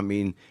whatever. I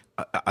mean,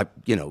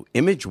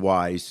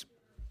 image-wise,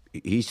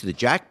 he's the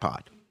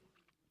jackpot.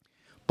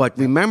 But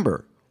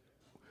remember,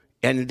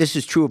 and this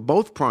is true of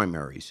both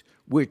primaries,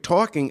 we're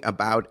talking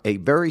about a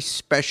very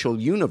special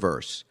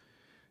universe.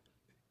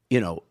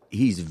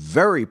 He's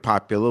very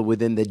popular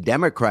within the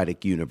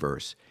Democratic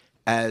universe,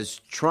 as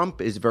Trump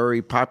is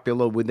very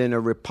popular within a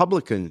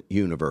Republican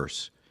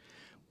universe.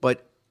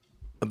 But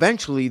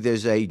eventually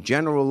there's a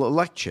general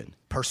election.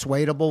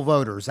 Persuadable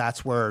voters,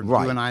 that's where you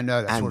and I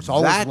know that's where it's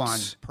always one.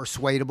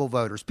 Persuadable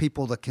voters,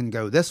 people that can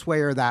go this way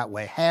or that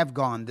way, have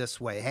gone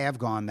this way, have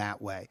gone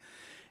that way.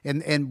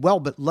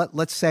 But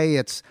let's say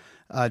it's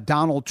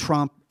Donald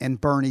Trump and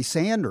Bernie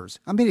Sanders.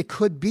 I mean, it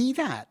could be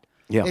that.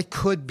 Yeah. It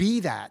could be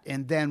that.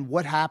 And then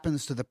what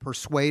happens to the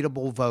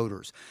persuadable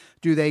voters?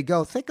 Do they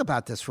go, think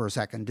about this for a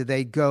second, do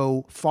they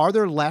go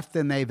farther left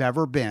than they've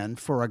ever been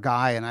for a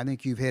guy? And I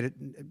think you've hit it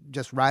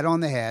just right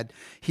on the head.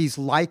 He's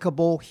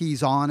likable.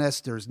 He's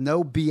honest. There's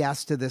no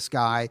BS to this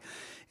guy.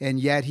 And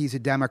yet he's a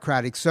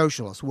Democratic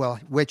socialist,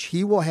 which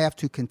he will have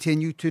to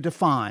continue to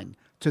define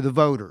to the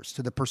voters,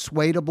 to the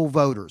persuadable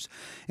voters.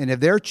 And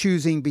if they're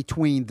choosing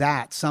between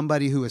that,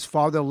 somebody who is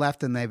farther left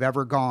than they've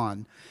ever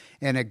gone,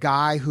 and a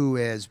guy who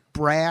is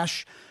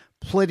brash,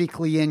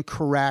 politically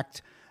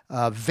incorrect,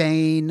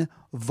 vain,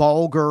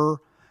 vulgar,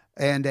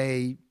 and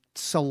a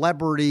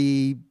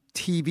celebrity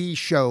TV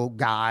show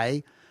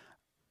guy,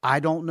 I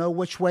don't know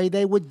which way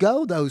they would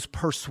go, those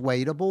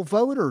persuadable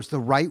voters.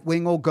 The right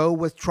wing will go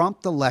with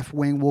Trump, the left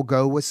wing will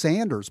go with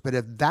Sanders. But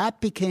if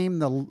that became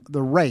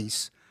the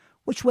race,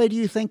 which way do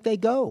you think they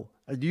go?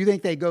 Do you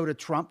think they go to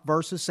Trump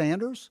versus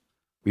Sanders?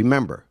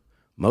 Remember,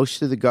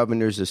 most of the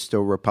governors are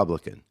still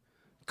Republican.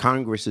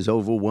 Congress is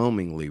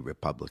overwhelmingly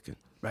Republican.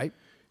 Right.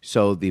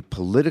 So the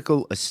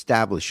political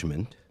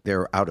establishment,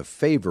 they're out of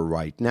favor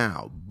right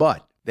now,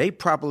 but they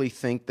probably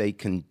think they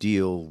can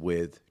deal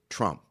with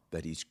Trump,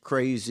 that he's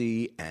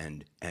crazy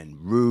and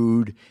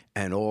rude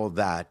and all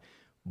that.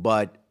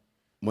 But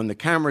when the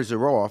cameras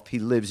are off, he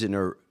lives in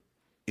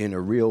a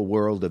real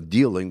world of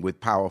dealing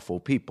with powerful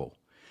people.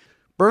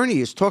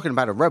 Bernie is talking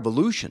about a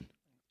revolution.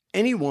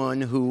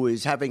 Anyone who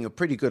is having a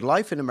pretty good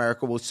life in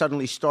America will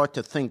suddenly start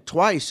to think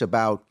twice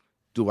about,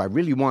 do I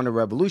really want a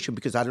revolution?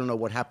 Because I don't know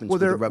what happens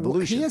with the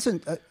revolution. He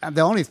isn't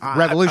the only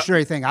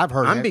revolutionary thing I've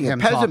heard I'm being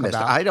him a pessimist.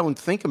 Talk about. I don't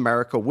think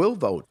America will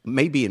vote,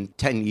 maybe in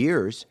 10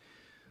 years.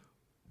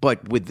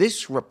 But with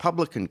this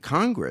Republican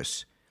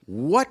Congress,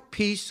 what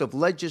piece of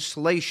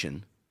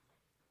legislation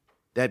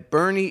that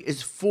Bernie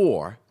is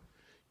for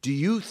do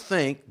you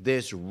think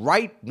this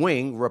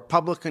right-wing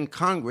Republican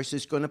Congress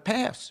is going to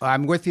pass?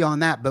 I'm with you on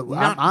that, but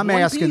I'm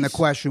asking the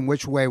question,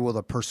 which way will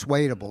the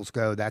persuadables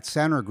go, that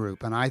center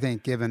group? And I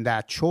think given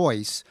that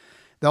choice,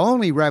 the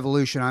only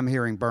revolution I'm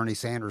hearing Bernie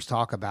Sanders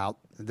talk about,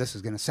 this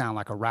is going to sound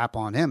like a rap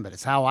on him, but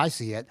it's how I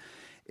see it,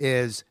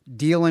 is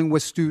dealing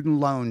with student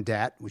loan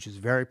debt, which is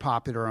very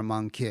popular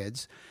among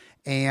kids,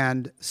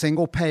 and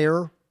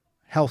single-payer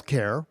health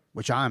care,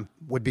 which I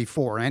would be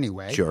for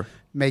anyway. Sure.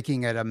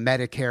 Making it a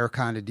Medicare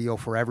kind of deal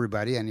for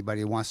everybody, anybody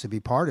who wants to be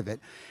part of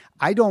it.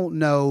 I don't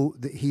know,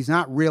 he's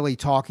not really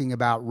talking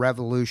about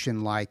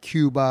revolution like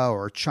Cuba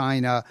or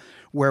China,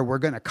 where we're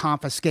going to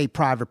confiscate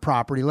private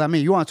property. I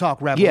mean, you want to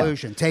talk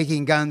revolution,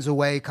 taking guns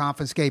away,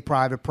 confiscate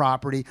private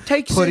property,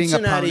 putting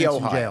Cincinnati,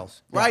 opponents Ohio, in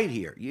jails. Right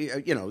here,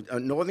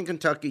 Northern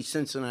Kentucky,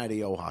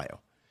 Cincinnati, Ohio.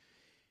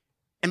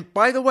 And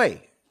by the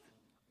way,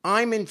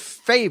 I'm in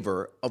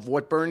favor of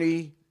what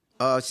Bernie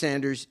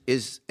Sanders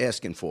is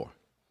asking for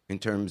in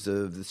terms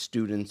of the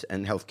students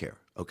and health care.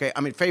 Okay,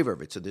 I'm in favor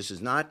of it. So this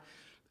is not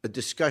a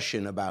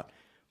discussion about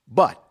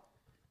But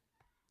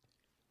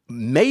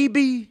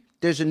maybe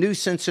there's a new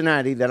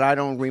Cincinnati that I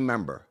don't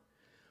remember.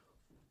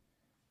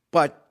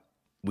 But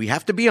we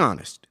have to be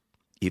honest.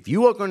 If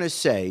you are going to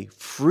say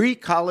free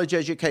college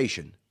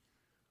education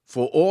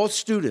for all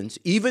students,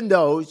 even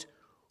those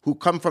who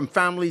come from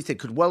families that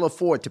could well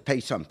afford to pay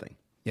something.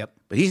 Yep.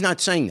 But he's not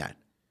saying that.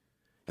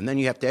 And then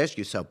you have to ask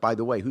yourself, by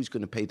the way, who's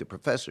going to pay the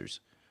professors?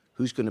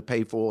 Who's going to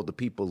pay for all the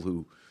people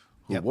who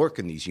work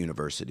in these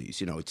universities?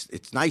 You know,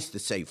 it's nice to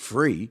say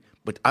free,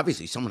 but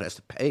obviously someone has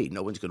to pay.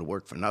 No one's going to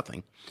work for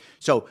nothing.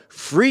 So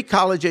free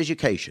college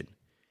education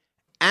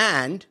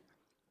and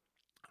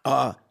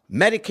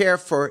Medicare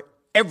for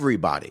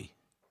everybody.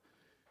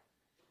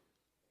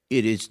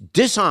 It is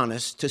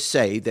dishonest to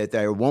say that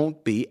there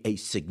won't be a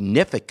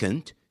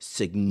significant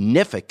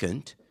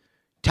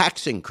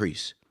tax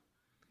increase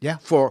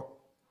for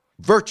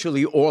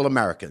virtually all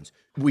Americans.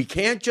 We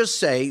can't just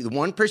say the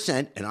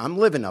 1%, and I'm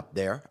living up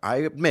there, I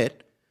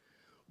admit,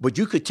 but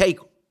you could take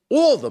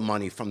all the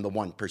money from the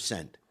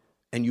 1%,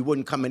 and you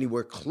wouldn't come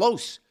anywhere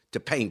close to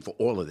paying for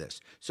all of this.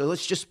 So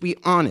let's just be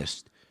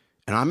honest,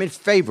 and I'm in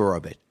favor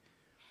of it.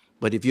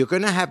 But if you're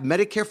going to have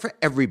Medicare for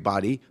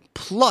everybody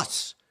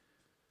plus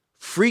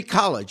free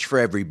college for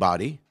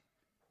everybody,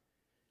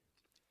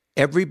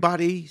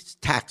 everybody's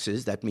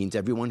taxes, that means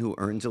everyone who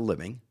earns a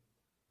living,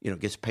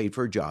 gets paid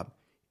for a job,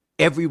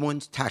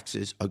 everyone's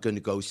taxes are going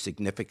to go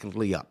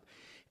significantly up.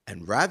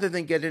 And rather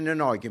than get in an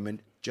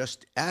argument,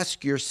 just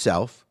ask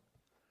yourself,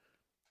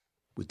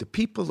 with the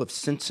people of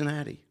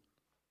Cincinnati,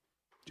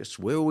 just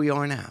where we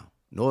are now,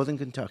 Northern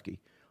Kentucky,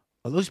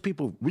 are those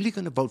people really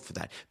going to vote for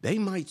that? They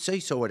might say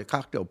so at a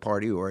cocktail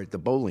party or at the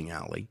bowling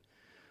alley,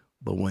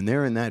 but when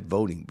they're in that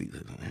voting,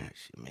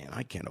 man,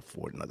 I can't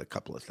afford another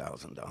couple of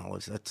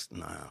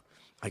 $1,000.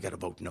 I got to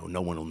vote no.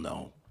 No one will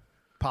know.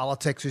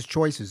 Politics is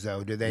choices,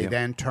 though. Do they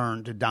then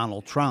turn to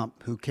Donald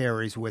Trump, who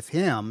carries with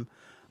him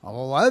a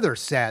whole other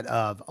set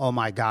of, oh,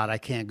 my God, I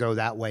can't go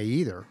that way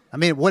either? I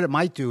mean, what it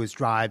might do is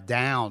drive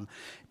down.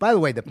 By the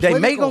way, they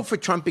may go for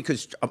Trump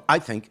because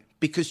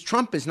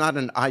Trump is not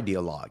an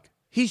ideologue.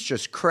 He's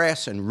just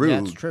crass and rude. Yeah,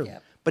 that's true.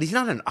 Yep. But he's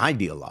not an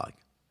ideologue.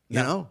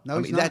 No,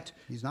 he's not.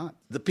 He's not.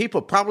 The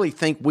people probably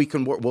think we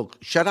can work. We'll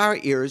shut our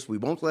ears. We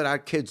won't let our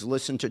kids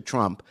listen to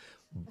Trump.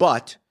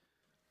 But,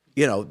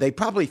 they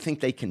probably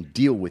think they can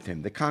deal with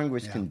him. The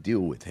Congress can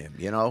deal with him,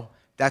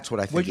 That's what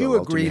I think. Would you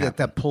agree that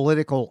the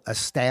political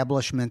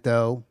establishment,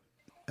 though,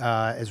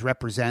 is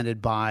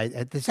represented by?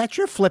 Is that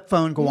your flip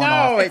phone going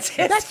off?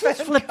 No, that's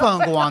his flip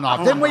phone going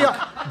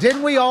off.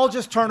 Didn't we all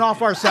just turn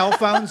off our cell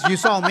phones? You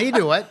saw me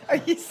do it. Are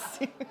you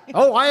serious?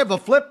 Oh, I have a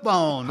flip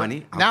phone,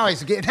 honey. Now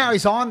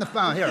he's on the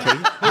phone. Here,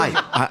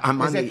 hi. I'm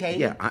on the. Katie?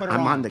 Yeah,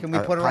 I'm on the. Can we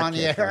put her on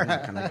the air?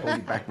 Can I call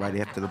you back right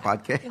after the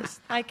podcast?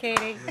 Hi,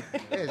 Katie.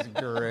 It's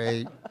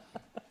great.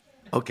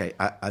 Okay,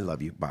 I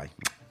love you. Bye.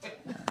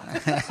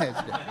 Okay.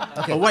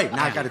 Oh wait,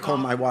 now I got to call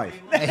my wife.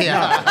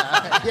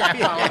 Yeah.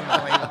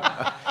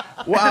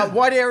 Well,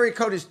 what area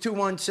code is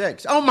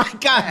 216? Oh my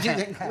God, she's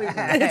in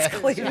Cleveland. It's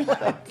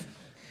Cleveland.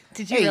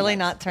 Did you really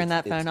not turn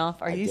that phone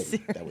off? Are you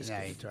serious? That was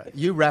Right.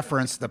 You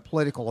referenced the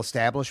political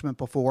establishment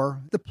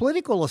before. The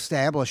political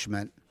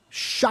establishment,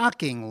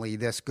 shockingly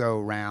this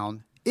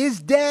go-round,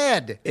 is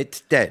dead.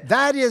 It's dead.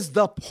 That is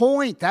the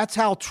point. That's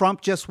how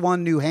Trump just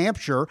won New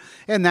Hampshire,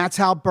 and that's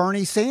how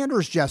Bernie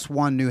Sanders just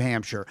won New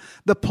Hampshire.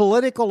 The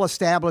political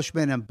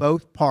establishment in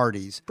both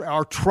parties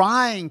are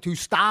trying to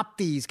stop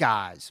these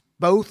guys,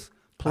 both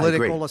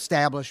political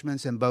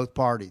establishments in both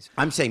parties.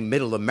 I'm saying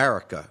middle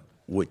America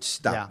would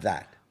stop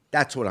that.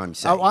 That's what I'm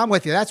saying. Oh, I'm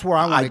with you. That's where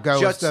I want to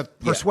go. Is the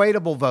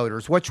persuadable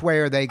voters. Which way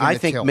are they going to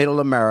tilt? I think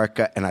middle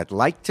America, and I'd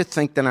like to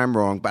think that I'm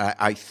wrong, but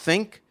I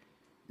think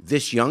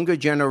this younger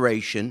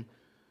generation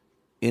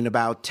in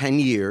about 10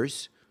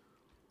 years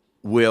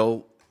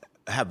will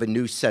have a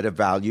new set of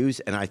values,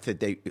 and I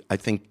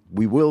think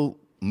we will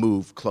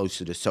move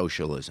closer to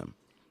socialism.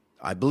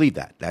 I believe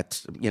that.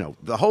 That's,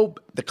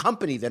 the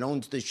company that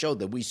owns this show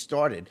that we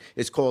started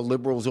is called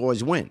Liberals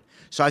Always Win.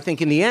 So I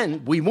think in the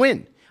end, we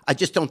win. I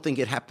just don't think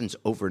it happens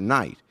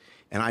overnight.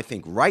 And I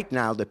think right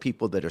now, the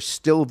people that are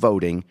still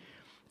voting,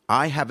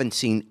 I haven't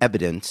seen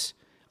evidence.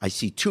 I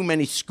see too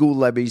many school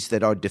levies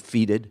that are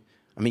defeated.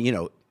 I mean,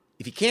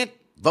 if you can't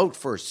vote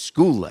for a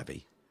school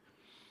levy,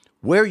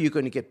 where are you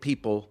going to get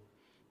people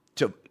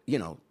to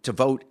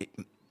vote,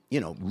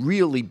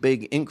 really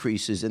big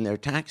increases in their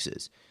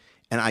taxes?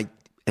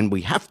 And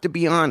we have to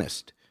be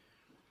honest,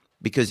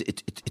 because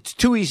it's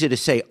too easy to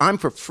say, I'm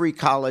for free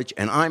college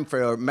and I'm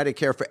for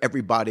Medicare for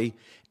everybody,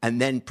 and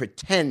then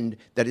pretend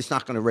that it's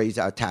not going to raise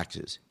our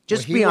taxes.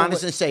 Just be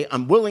honest and say,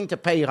 I'm willing to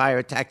pay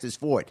higher taxes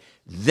for it.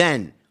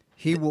 Then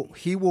he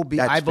will be.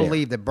 I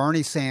believe that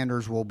Bernie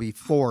Sanders will be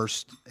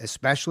forced,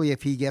 especially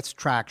if he gets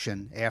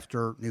traction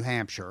after New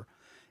Hampshire,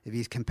 if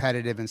he's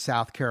competitive in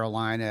South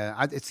Carolina.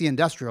 It's the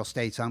industrial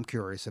states I'm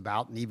curious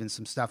about, and even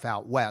some stuff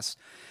out west.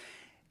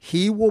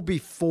 He will be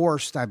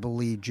forced, I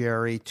believe,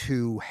 Jerry,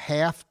 to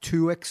have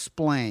to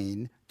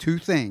explain two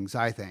things,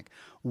 I think.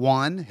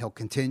 One, he'll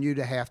continue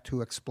to have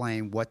to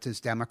explain what does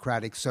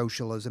democratic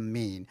socialism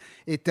mean.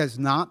 It does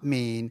not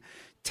mean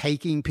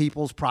taking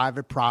people's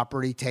private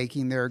property,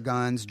 taking their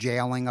guns,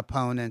 jailing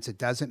opponents. It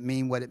doesn't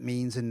mean what it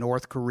means in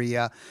North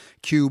Korea,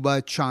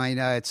 Cuba,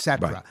 China,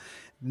 etc. Right.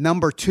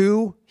 Number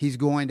two, he's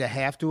going to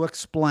have to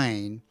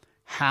explain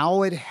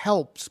how it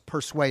helps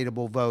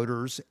persuadable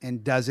voters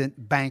and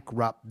doesn't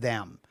bankrupt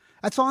them.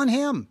 That's on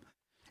him.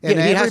 And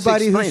Yeah, he has to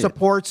everybody who explain it.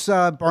 supports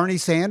Bernie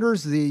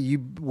Sanders,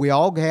 we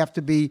all have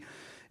to be,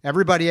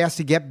 everybody has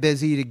to get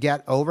busy to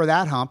get over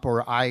that hump,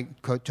 or I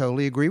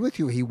totally agree with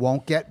you. He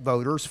won't get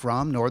voters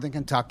from Northern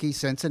Kentucky,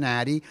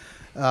 Cincinnati,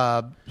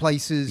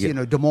 places,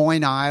 Des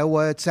Moines,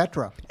 Iowa,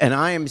 etc. And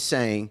I am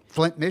saying,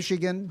 Flint,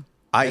 Michigan,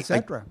 I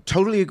etc.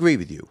 totally agree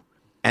with you.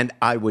 And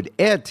I would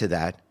add to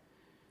that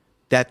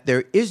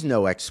there is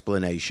no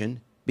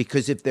explanation,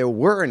 because if there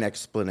were an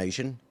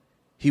explanation,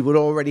 he would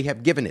already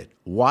have given it.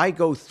 Why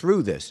go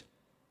through this?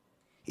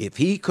 If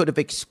he could have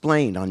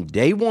explained on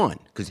day one,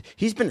 because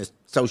he's been a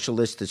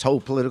socialist his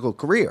whole political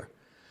career.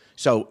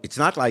 So it's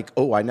not like,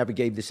 oh, I never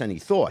gave this any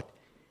thought.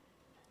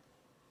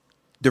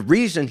 The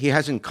reason he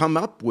hasn't come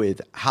up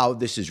with how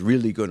this is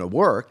really going to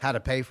work, How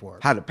to pay for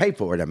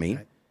it. I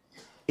mean,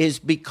 is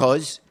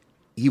because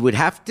he would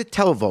have to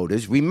tell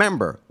voters,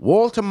 remember,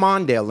 Walter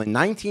Mondale in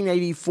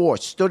 1984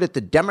 stood at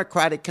the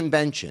Democratic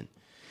Convention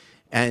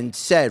and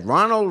said,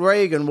 Ronald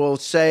Reagan will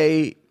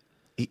say,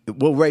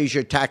 we'll raise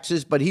your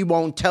taxes, but he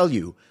won't tell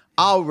you.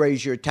 I'll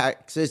raise your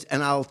taxes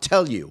and I'll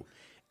tell you.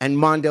 And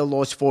Mondale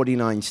lost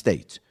 49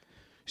 states.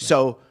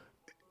 So,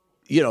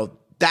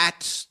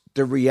 that's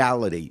the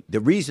reality. The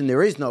reason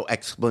there is no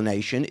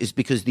explanation is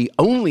because the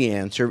only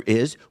answer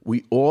is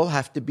we all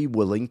have to be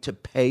willing to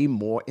pay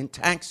more in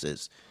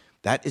taxes.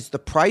 That is the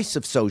price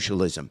of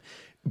socialism.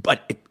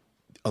 But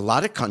a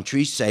lot of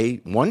countries say,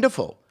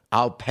 wonderful,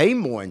 I'll pay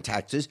more in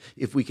taxes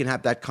if we can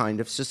have that kind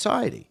of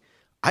society.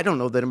 I don't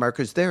know that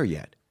America's there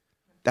yet.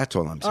 That's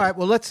all I'm saying. All right,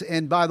 well,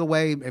 and by the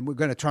way, and we're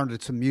going to turn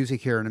to some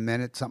music here in a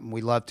minute, something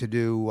we love to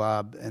do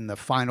in the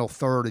final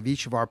third of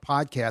each of our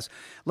podcasts.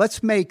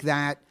 Let's make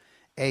that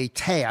a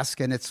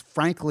task, and it's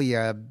frankly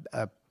an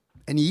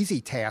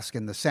easy task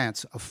in the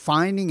sense of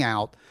finding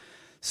out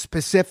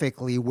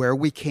specifically where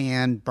we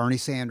can, Bernie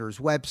Sanders'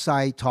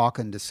 website,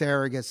 talking to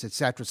surrogates, et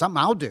cetera, something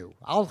I'll do.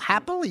 I'll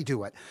happily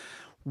do it.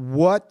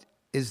 What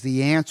is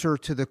the answer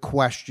to the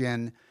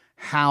question,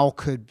 how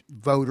could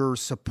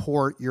voters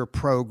support your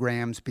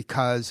programs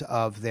because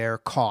of their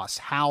costs?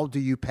 How do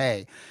you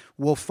pay?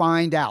 We'll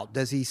find out.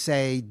 Does he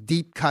say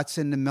deep cuts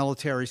into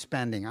military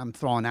spending? I'm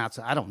throwing out,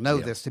 so I don't know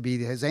this to be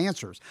his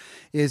answers.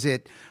 Is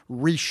it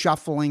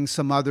reshuffling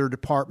some other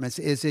departments?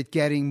 Is it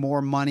getting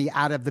more money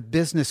out of the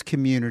business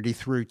community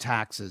through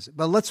taxes?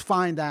 But let's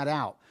find that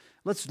out.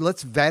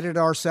 Let's vet it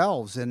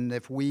ourselves. And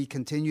if we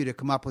continue to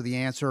come up with the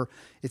answer,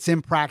 it's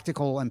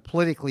impractical and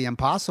politically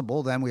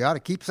impossible, then we ought to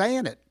keep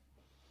saying it.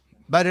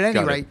 But at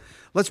any rate,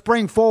 let's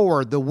bring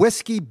forward the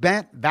Whiskey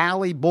Bent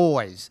Valley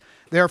Boys.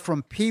 They're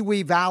from Pee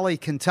Wee Valley,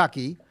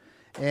 Kentucky,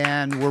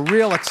 and we're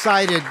real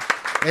excited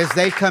as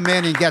they come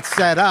in and get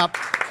set up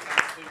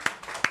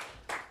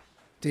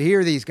to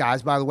hear these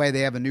guys. By the way,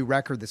 they have a new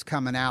record that's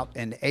coming out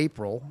in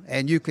April,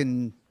 and you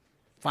can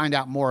find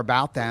out more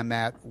about them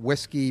at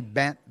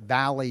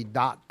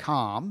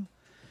whiskeybentvalley.com.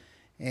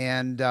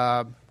 And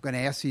I'm going to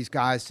ask these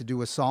guys to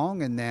do a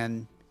song and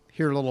then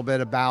hear a little bit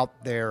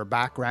about their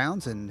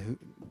backgrounds and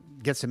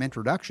get some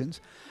introductions.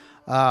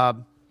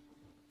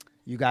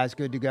 You guys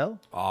good to go?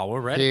 Oh,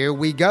 we're ready. Here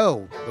we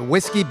go. The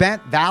Whiskey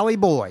Bent Valley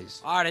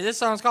Boys. All right, this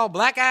song's called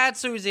Black Eyed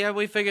Susie.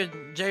 We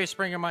figured Jerry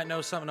Springer might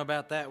know something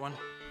about that one.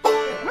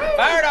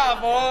 Fire it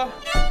off, boy.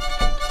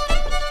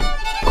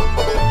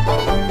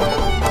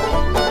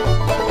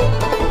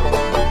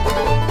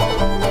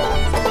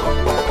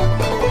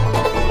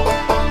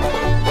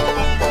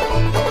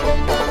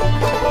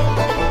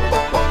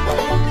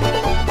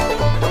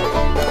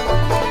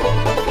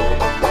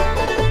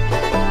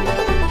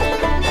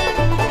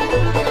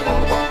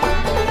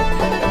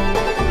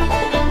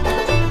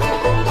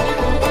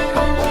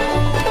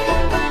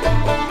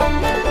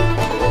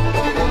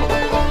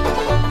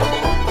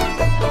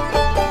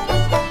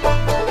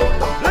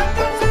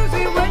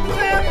 Susie went to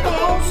that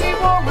ball, she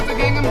wore with the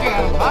game.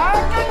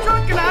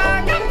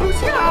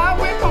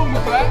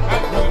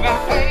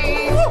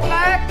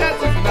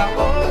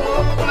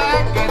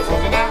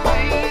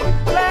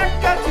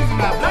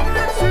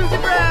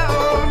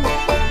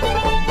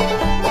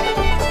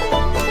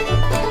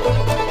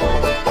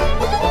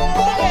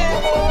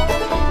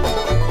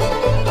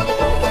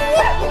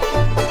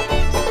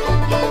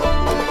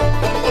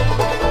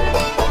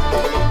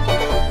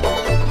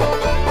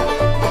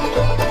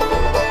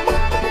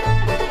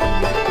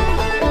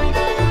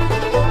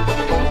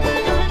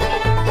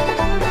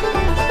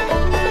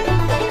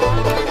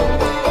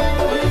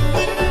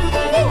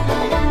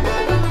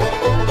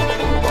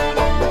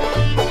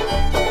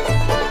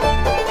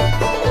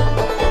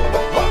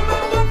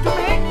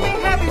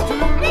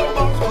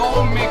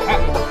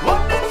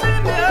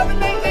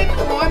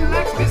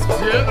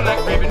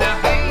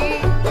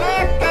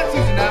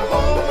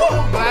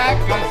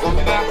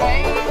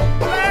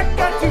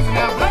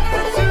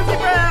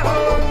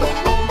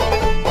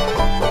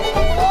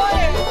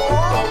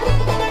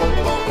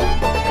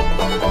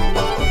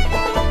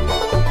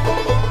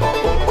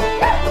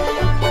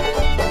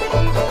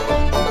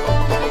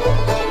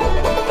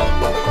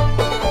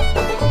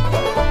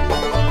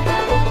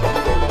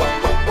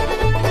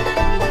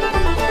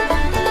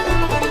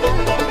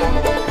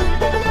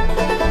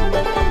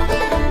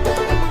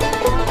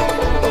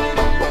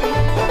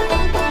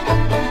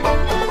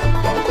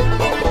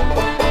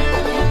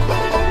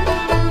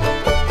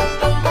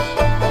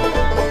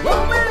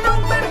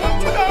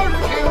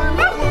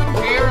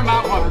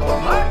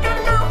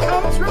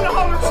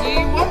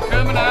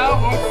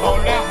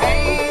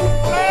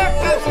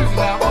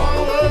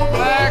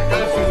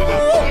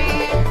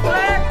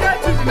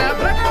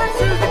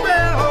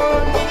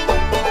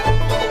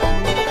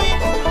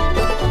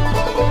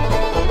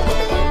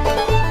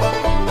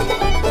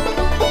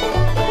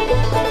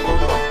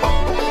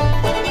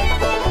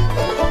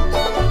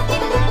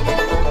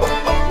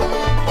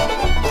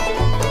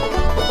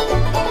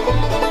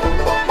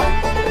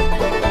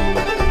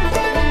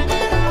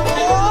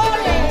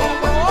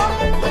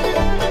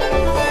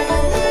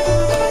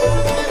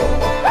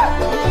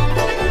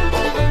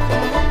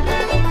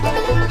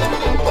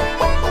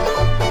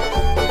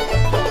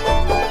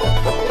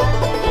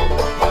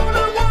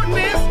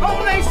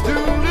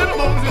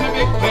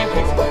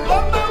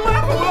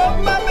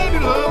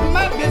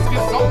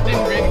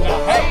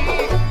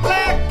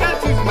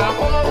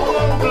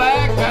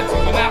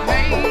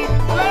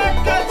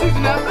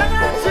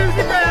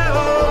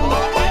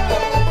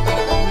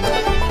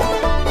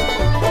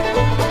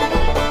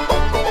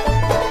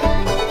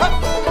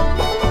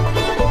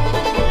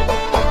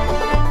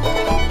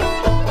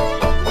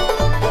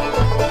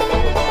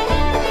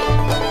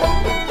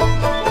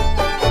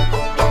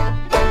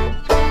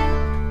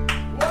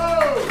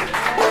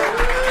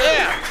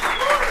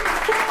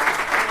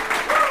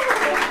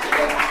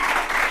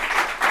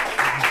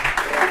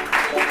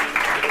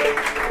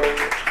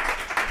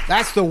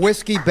 That's the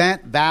Whiskey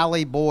Bent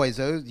Valley Boys.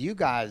 You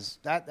guys,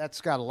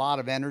 that's got a lot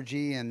of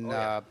energy. And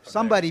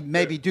somebody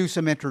maybe do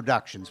some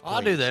introductions, please.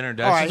 I'll do the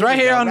introductions. All Right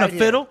here go, on right the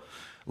here. fiddle,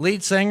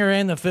 lead singer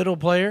and the fiddle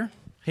player.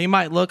 He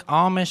might look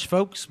Amish,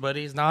 folks, but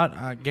he's not.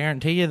 I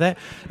guarantee you that.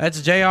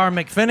 That's J.R.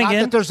 Not McFinnigan.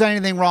 that there's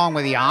anything wrong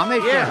with the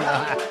Amish.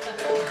 Yeah.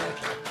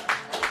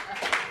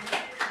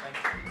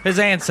 His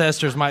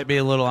ancestors might be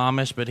a little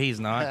Amish, but he's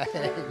not.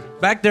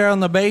 Back there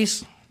on the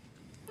bass,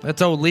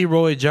 that's old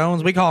Leroy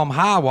Jones. We call him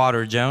High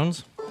Water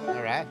Jones.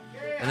 All right.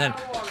 And then,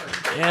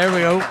 yeah, there we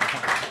go.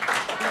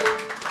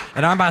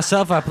 And I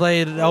myself, I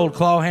played old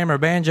clawhammer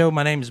banjo.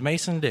 My name is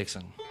Mason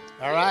Dixon.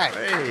 All right.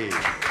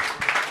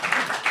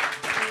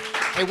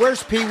 Hey,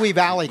 where's Pee Wee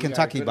Valley,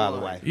 Kentucky, by the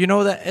way? You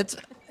know that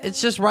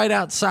it's just right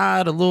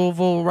outside of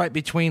Louisville, right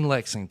between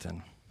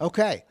Lexington.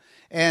 Okay.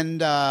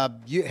 And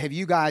have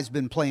you guys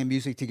been playing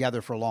music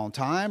together for a long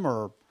time,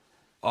 or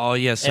Oh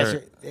yes,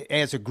 sir.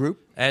 as a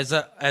group? As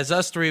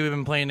us three, we've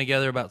been playing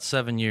together about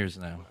 7 years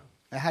now.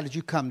 How did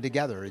you come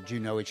together? Did you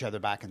know each other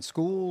back in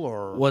school,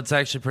 or? Well, it's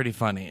actually pretty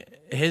funny.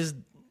 His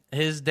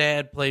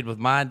dad played with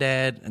my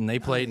dad, and they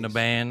played in a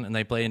band, and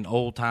they played an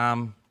old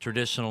time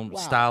traditional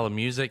style of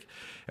music,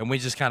 and we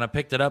just kind of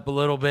picked it up a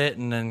little bit,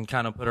 and then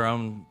kind of put our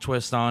own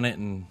twist on it,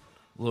 and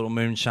a little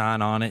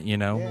moonshine on it,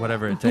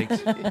 whatever it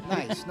takes.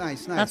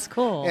 Nice. That's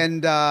cool.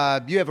 And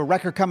you have a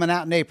record coming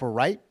out in April,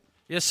 right?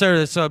 Yes, sir.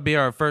 This will be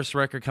our first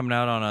record coming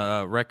out on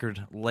a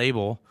record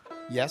label.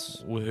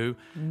 Yes. Woohoo!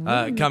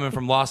 Coming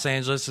from Los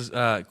Angeles,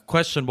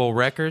 Questionable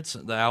Records.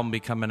 The album will be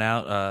coming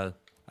out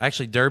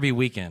actually Derby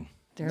weekend.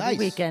 Derby Nice.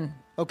 weekend.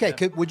 Okay,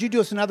 would you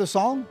do us another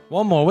song?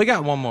 One more. We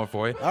got one more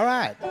for you. All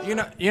right.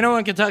 You know,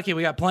 in Kentucky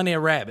we got plenty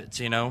of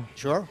rabbits.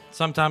 Sure.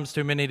 Sometimes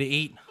too many to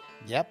eat,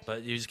 Yep.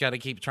 but you just got to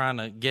keep trying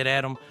to get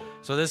at them.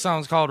 So this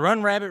song's called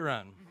 "Run Rabbit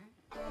Run."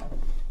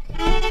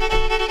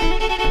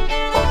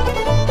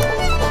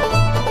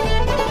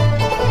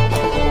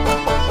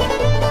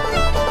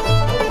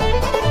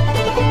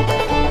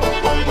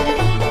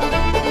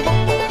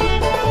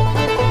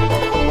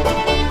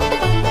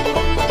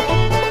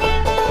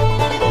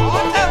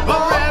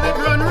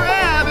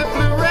 Rabbit,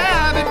 blue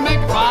rabbit, make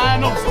a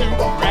fine old stew.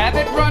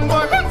 Rabbit, run,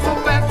 boy, run so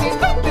fast, he's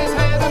got his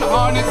head in a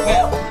harness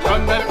nest.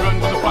 Run, rabbit, run,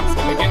 where the fox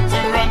gonna get to.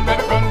 Run,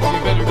 rabbit, run,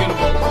 you better get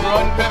away.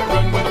 Run, rabbit,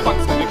 run, where the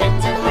fox gonna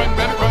get to. Run,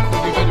 rabbit, run,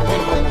 you better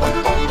get away.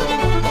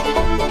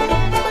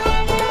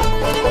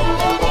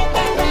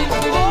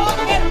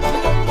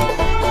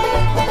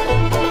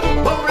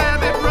 Oh,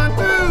 rabbit, run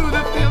through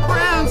the field,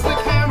 brown, slick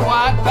hair, and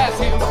white bass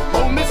heels.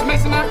 Oh, Miss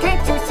Mason, I can't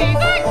you see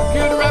that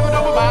cute rabbit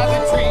over by the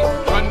tree?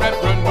 Run,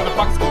 rabbit, run, where the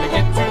fox gonna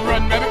get to.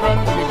 Run, rabbit, run,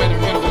 you better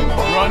get away.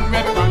 Run,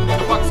 rabbit, run, where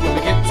the fox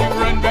gonna get to.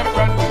 Run, rabbit,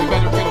 run, you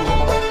better get away.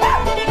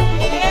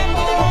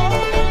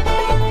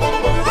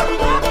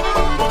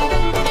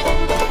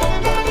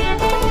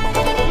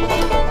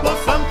 Well,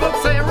 some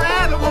folks say a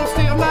rabbit won't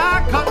steal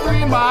my cotton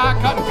tree, my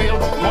cotton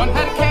field. One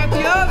had a cat,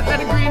 the other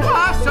had a green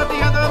horse, shut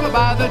the other over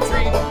by the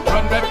tree.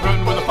 Run, rabbit,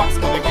 run, where the fox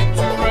gonna get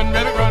to. Run,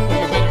 rabbit, run,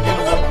 you better get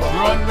away.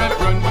 Run, rabbit,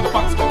 run, where the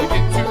fox gonna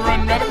get to.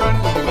 Run, rabbit, run,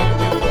 you better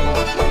get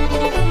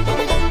away.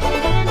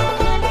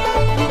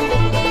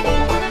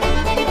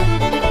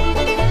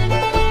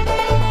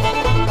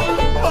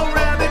 Oh,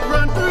 rabbit,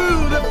 run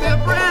through the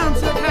field, brown,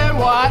 slick hair,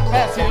 white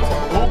bass hills.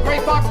 Oh, gray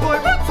fox boy,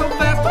 run so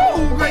fast.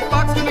 Oh, gray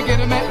fox gonna get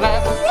him at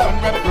last. Run,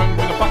 rabbit, run,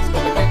 where the fox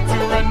gonna get to.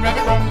 Run,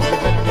 rabbit, run, you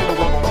better get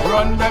away.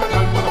 Run, rabbit,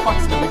 run, where the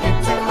fox gonna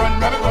get to. Run,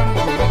 rabbit, run,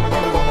 you better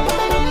get away.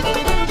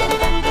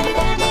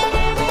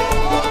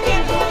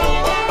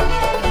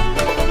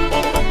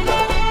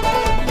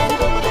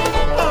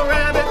 Oh,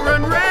 rabbit,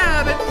 run,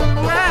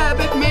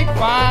 make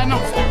fine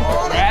old stew.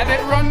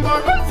 Rabbit, run,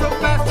 boy, run so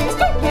fast, he's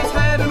stuck his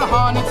head in a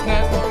hornet's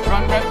nest.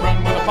 Run, rabbit,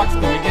 run, where the fox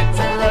gonna get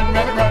to. Run,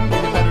 rabbit, run,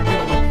 you better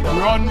get away.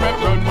 Run,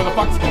 rabbit, run, where the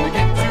fox gonna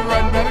get to.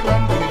 Run, rabbit,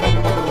 run, you better get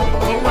away.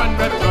 Oh, run,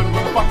 rabbit, run,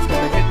 where the fox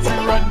gonna get to.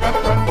 Run,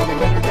 rabbit, run, you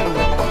better get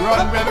away.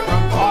 Run, rabbit,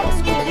 run,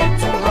 fox gonna get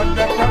to. Run,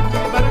 rabbit, run, you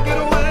better get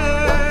away.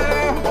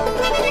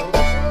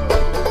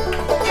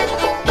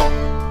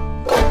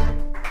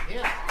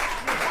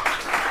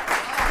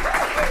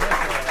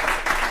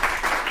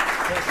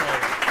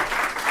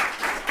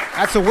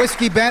 That's the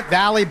Whiskey Bent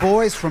Valley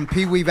Boys from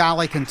Pee Wee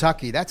Valley,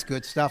 Kentucky. That's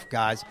good stuff,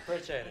 guys.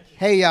 Appreciate it.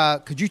 Hey,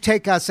 could you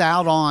take us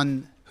out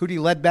on Hootie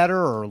Ledbetter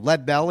or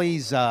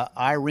Leadbelly's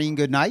Irene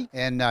Goodnight?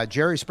 And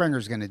Jerry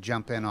Springer's going to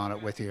jump in on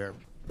it with you.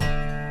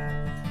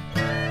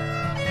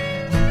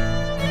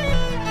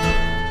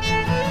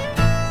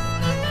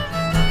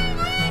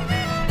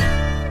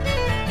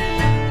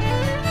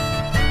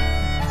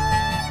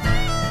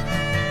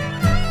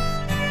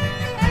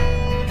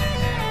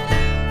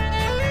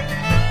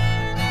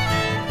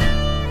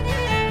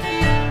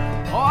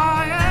 Oh,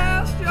 I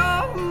asked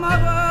your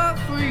mother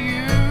for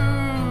you.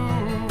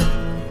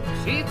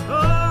 She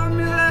told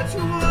me that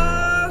you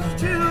was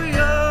too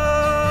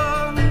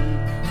young.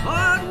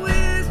 But we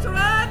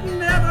tried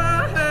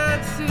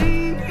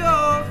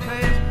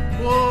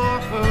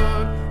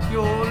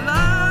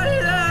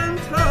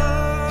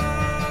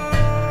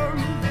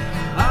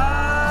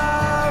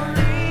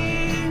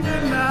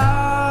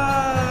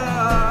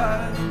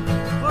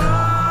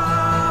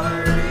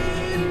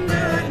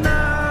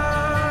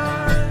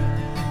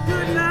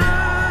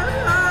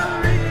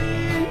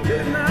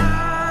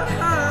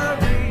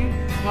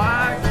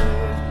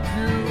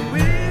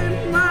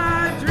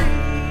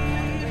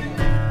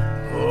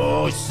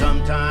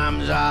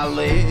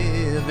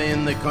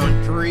in the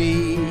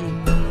country,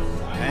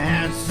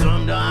 and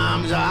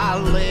sometimes I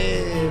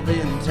live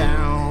in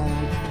town.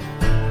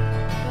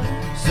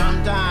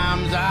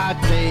 Sometimes I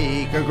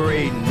take a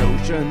great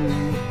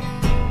notion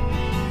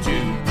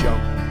to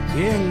jump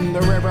in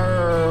the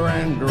river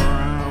and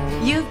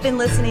drown. You've been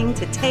listening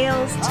to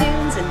Tales,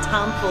 Tunes, and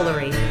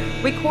Tomfoolery,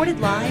 recorded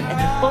live at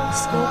the Folk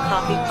School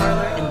Coffee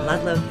Parlor in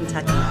Ludlow,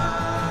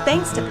 Kentucky.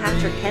 Thanks to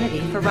Patrick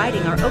Kennedy for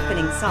writing our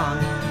opening song,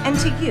 and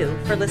to you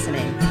for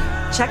listening.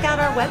 Check out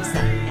our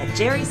website at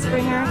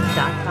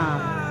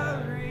jerryspringer.com.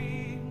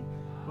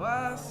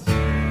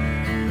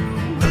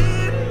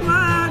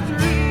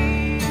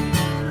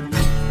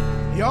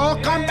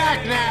 Y'all come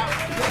back now.